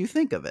what did you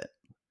think of it?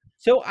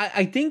 So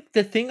I think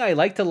the thing I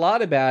liked a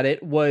lot about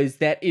it was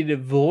that it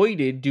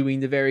avoided doing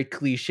the very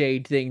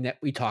cliched thing that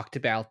we talked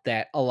about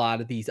that a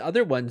lot of these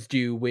other ones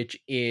do, which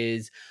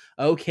is,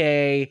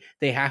 okay,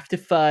 they have to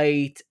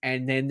fight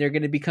and then they're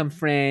going to become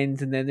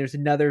friends and then there's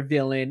another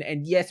villain.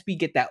 And yes, we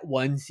get that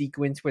one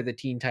sequence where the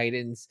Teen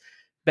Titans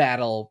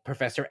battle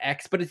Professor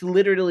X, but it's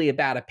literally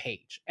about a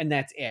page and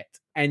that's it.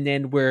 And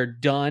then we're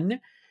done.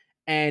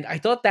 And I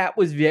thought that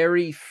was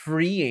very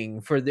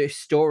freeing for this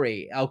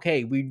story.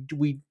 Okay, we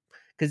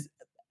because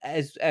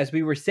as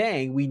we were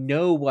saying, we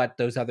know what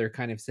those other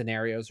kind of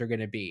scenarios are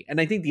going to be.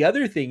 And I think the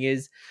other thing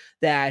is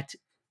that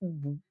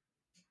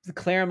the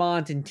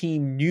Claremont and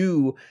team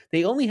knew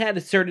they only had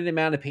a certain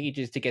amount of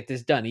pages to get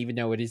this done, even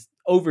though it is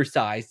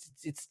oversized,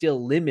 it's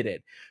still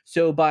limited.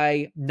 So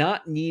by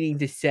not needing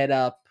to set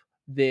up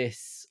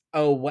this,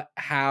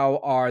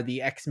 how are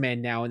the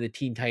X-Men now in the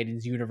Teen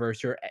Titans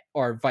universe,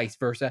 or vice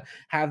versa,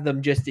 have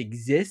them just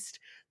exist,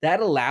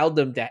 that allowed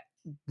them to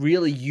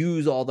really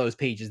use all those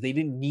pages. They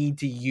didn't need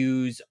to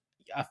use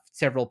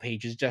several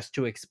pages just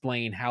to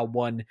explain how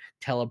one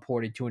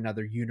teleported to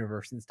another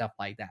universe and stuff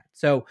like that.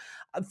 So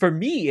for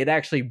me, it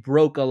actually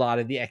broke a lot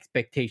of the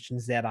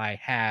expectations that I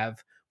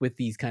have with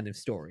these kind of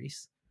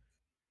stories.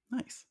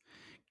 Nice.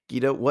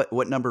 Guido,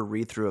 what number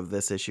read through of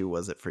this issue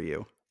was it for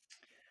you?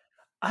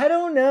 I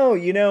don't know.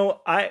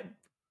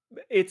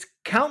 It's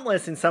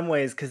countless in some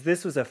ways, because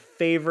this was a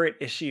favorite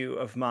issue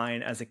of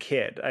mine as a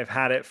kid. I've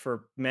had it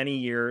for many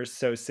years,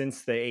 so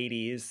since the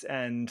 80s,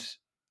 and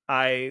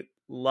I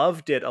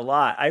loved it a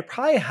lot. I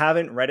probably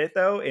haven't read it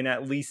though in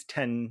at least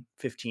 10,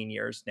 15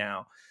 years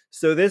now.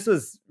 So this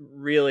was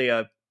really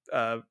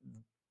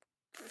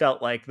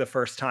felt like the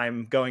first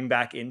time going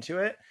back into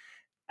it.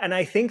 And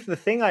I think the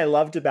thing I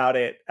loved about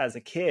it as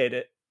a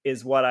kid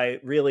is what I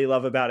really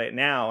love about it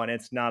now. And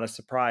it's not a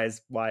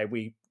surprise why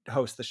we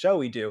host the show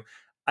we do.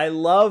 I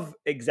love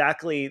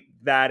exactly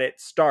that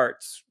it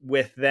starts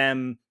with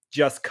them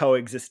just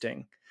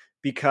coexisting,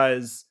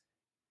 because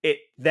it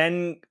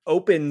then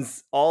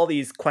opens all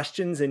these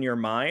questions in your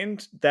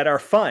mind that are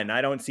fun.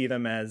 I don't see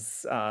them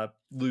as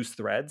loose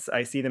threads.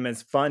 I see them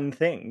as fun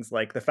things,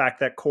 like the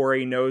fact that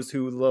Corey knows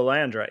who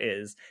Lilandra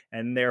is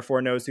and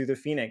therefore knows who the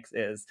Phoenix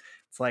is.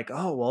 It's like,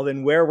 oh, well,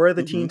 then where were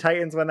the Teen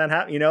Titans when that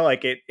happened?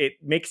 Like it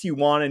makes you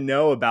want to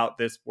know about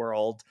this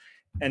world.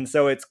 And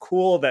so it's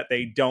cool that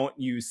they don't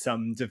use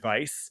some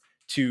device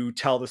to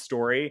tell the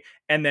story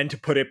and then to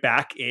put it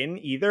back in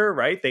either,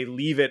 right? They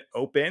leave it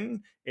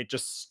open. It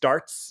just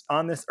starts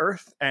on this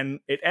earth and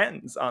it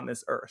ends on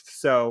this earth.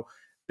 So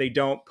they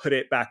don't put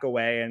it back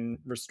away and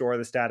restore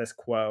the status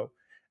quo.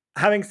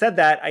 Having said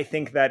that, I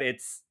think that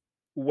it's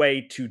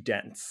way too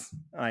dense.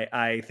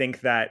 I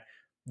think that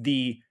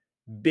the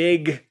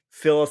big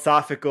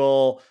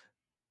philosophical,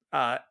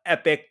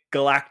 epic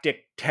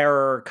galactic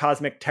terror,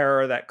 cosmic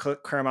terror that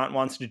Claremont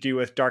wants to do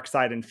with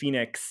Darkseid and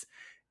Phoenix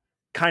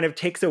kind of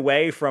takes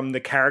away from the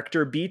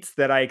character beats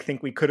that I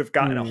think we could have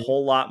gotten a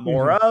whole lot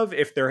more of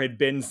if there had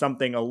been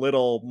something a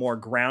little more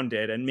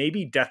grounded. And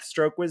maybe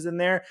Deathstroke was in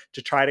there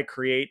to try to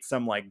create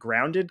some like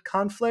grounded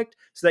conflict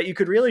so that you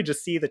could really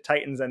just see the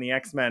Titans and the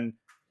X-Men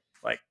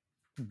like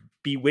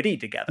be witty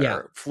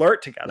together,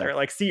 flirt together,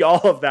 like see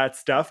all of that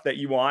stuff that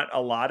you want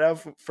a lot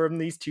of from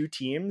these two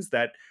teams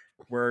that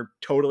were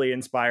totally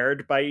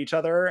inspired by each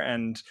other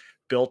and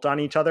built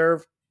on each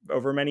other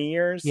over many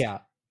years. Yeah.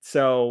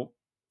 So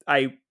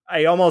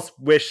I almost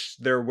wish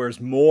there was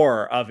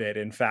more of it,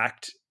 in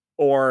fact,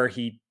 or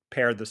he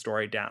pared the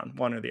story down,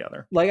 one or the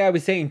other. Like I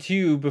was saying to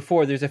you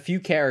before, there's a few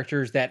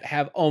characters that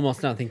have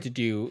almost nothing to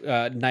do.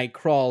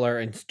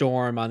 Nightcrawler and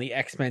Storm on the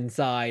X-Men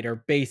side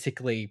are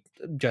basically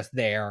just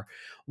there.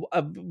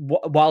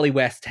 Wally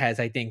West has,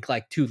 I think,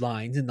 like 2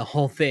 lines in the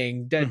whole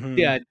thing.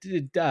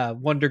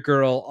 Wonder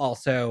Girl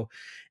also.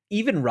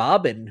 Even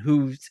Robin,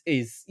 who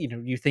is,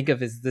 you think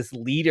of as this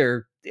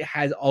leader,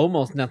 has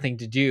almost nothing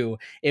to do.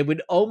 It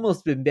would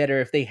almost been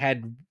better if they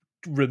had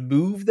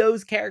removed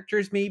those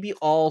characters maybe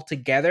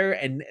altogether,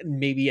 and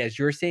maybe, as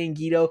you're saying,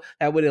 Guido,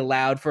 that would have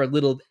allowed for a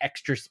little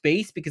extra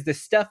space, because the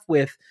stuff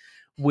with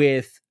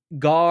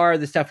Gar,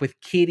 the stuff with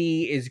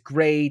Kitty is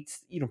great.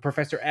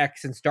 Professor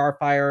X and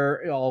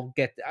Starfire all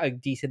get a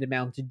decent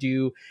amount to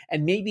do,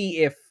 and maybe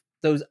if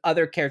those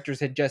other characters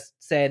had just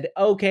said,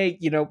 okay,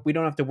 we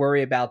don't have to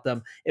worry about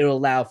them, it'll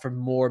allow for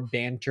more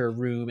banter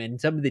room and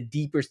some of the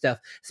deeper stuff,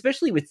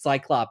 especially with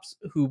Cyclops,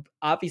 who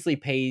obviously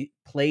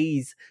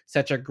plays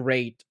such a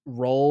great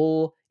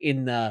role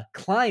in the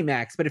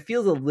climax, but it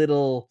feels a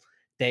little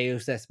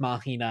Deus Ex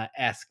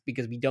Machina-esque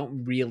because we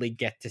don't really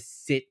get to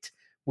sit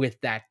with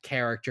that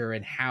character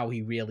and how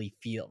he really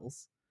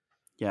feels.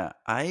 Yeah,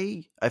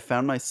 I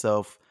found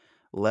myself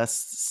less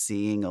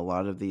seeing a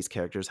lot of these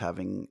characters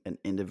having an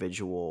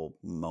individual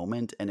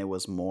moment, and it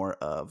was more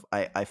of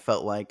I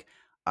felt like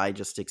I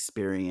just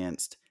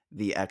experienced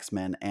the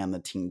X-Men and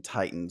the Teen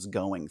Titans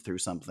going through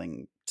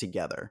something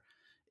together.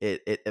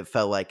 It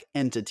felt like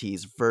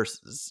entities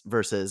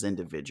versus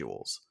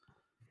individuals.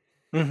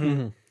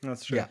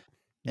 That's true. Yeah.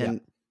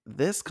 And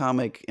this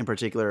comic in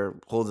particular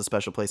holds a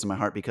special place in my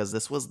heart because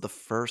this was the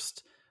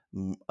first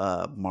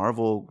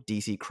Marvel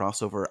DC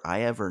crossover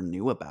I ever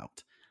knew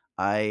about.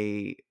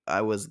 I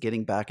was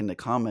getting back into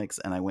comics,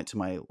 and I went to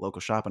my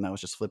local shop, and I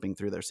was just flipping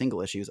through their single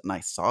issues, and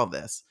I saw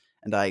this,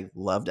 and I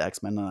loved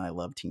X-Men and I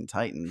loved Teen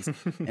Titans.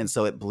 And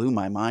so it blew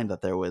my mind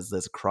that there was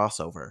this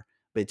crossover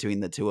between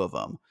the two of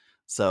them.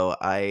 So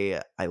I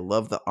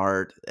love the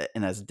art,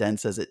 and as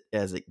dense as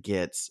it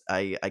gets,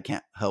 I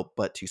can't help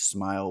but to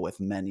smile with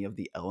many of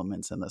the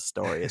elements in the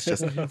story. It's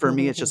just, for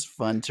me, it's just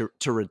fun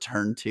to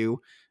return to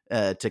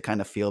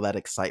kind of feel that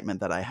excitement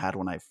that I had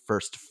when I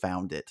first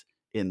found it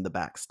in the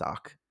back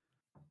stock.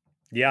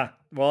 Yeah.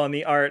 Well, and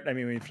the art, I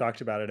mean, we've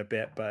talked about it a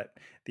bit, but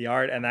the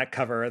art and that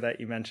cover that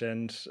you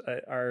mentioned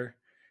are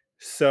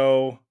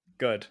so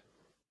good.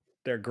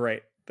 They're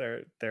great.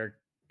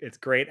 It's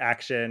great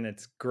action.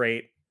 It's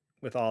great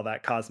with all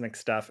that cosmic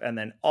stuff. And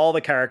then all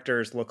the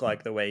characters look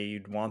like the way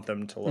you'd want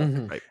them to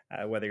look.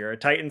 Right. Whether you're a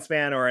Titans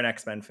fan or an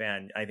X-Men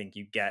fan, I think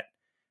you get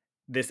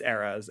this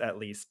era's, at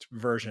least,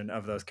 version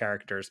of those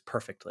characters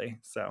perfectly.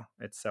 So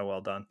it's so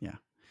well done. Yeah.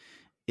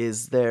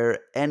 Is there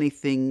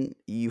anything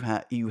you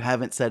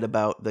haven't said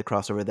about the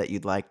crossover that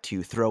you'd like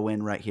to throw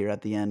in right here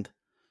at the end?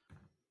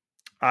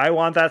 I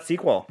want that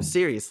sequel.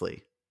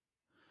 Seriously.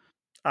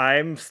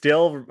 I'm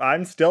still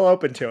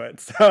open to it.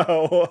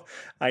 So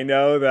I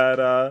know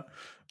that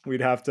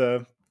we'd have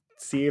to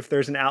see if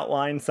there's an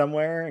outline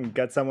somewhere and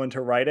get someone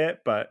to write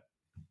it, but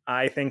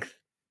I think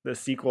the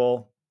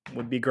sequel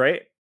would be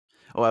great.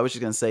 Oh, I was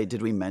just going to say,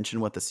 did we mention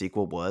what the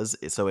sequel was?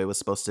 So it was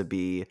supposed to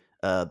be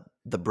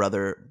the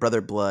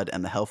Brother Blood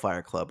and the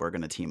Hellfire Club are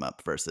going to team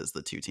up versus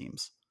the two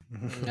teams.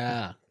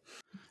 Yeah.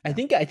 I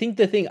think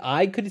the thing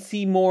I could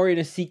see more in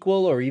a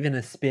sequel or even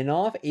a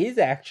spin-off is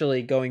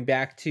actually going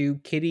back to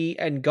Kitty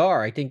and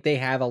Gar. I think they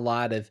have a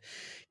lot of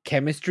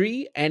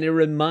chemistry, and it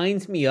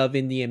reminds me of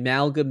in the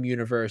Amalgam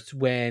universe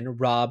when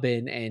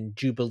Robin and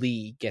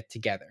Jubilee get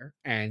together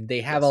and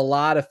they have a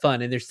lot of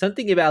fun. And there's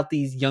something about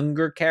these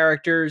younger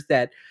characters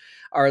that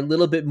are a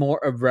little bit more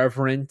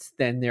irreverent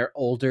than their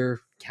older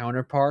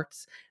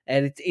counterparts,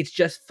 and it's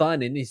just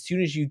fun. And as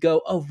soon as you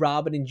go, oh,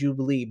 Robin and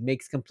Jubilee,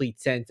 makes complete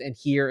sense. And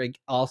here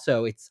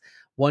also, it's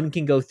one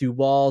can go through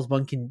walls,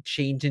 one can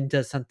change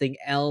into something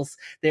else.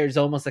 There's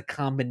almost a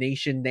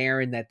combination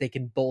there in that they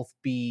can both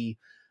be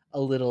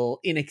a little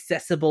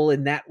inaccessible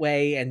in that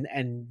way,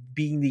 and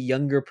being the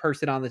younger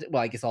person on the,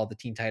 well, I guess all the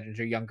Teen Titans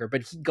are younger,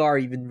 but Gar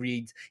even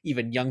reads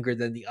even younger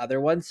than the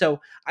other one. So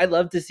I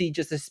love to see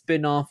just a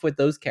spin-off with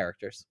those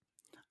characters.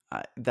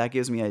 That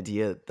gives me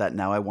idea that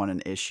now I want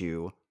an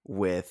issue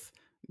with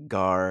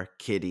Gar,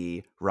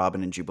 Kitty,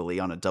 Robin, and Jubilee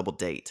on a double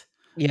date.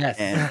 Yes,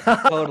 and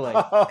totally.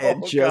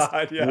 And just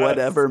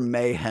whatever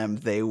mayhem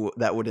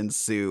that would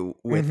ensue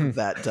with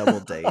that double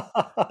date.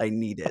 I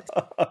need it.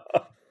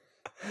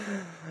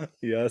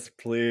 Yes,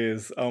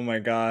 please. Oh my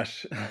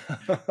gosh.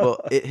 Well,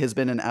 it has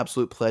been an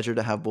absolute pleasure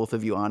to have both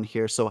of you on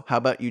here. So, how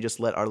about you just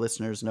let our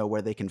listeners know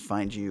where they can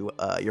find you,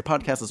 your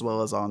podcast, as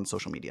well as on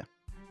social media?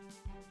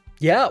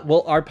 Yeah,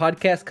 well, our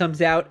podcast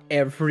comes out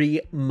every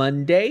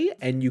Monday,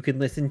 and you can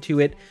listen to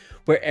it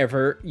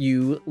wherever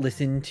you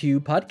listen to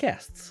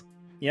podcasts.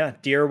 Yeah,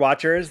 Dear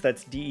Watchers,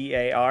 that's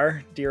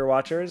DEAR, Dear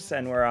Watchers,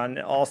 and we're on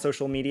all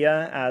social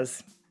media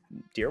as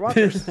Dear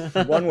Watchers.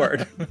 One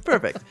word.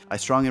 Perfect. I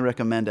strongly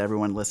recommend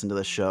everyone listen to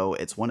the show.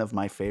 It's one of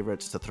my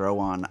favorites to throw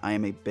on. I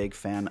am a big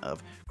fan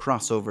of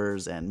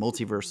crossovers and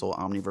multiversal,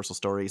 omniversal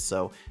stories,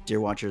 so Dear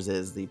Watchers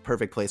is the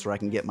perfect place where I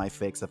can get my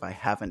fix if I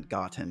haven't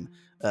gotten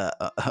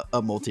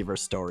a multiverse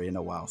story in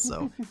a while,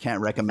 so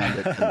can't recommend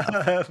it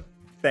enough.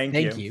 Thank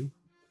Thank you.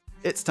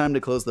 It's time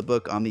to close the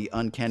book on the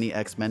Uncanny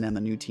X-Men and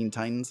the New Teen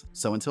Titans,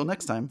 so until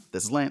next time,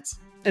 this is Lance,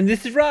 And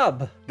this is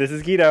Rob. This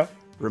is Guido.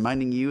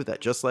 reminding you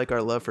that just like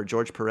our love for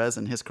George Perez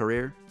and his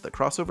career, the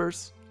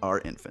crossovers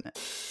are infinite.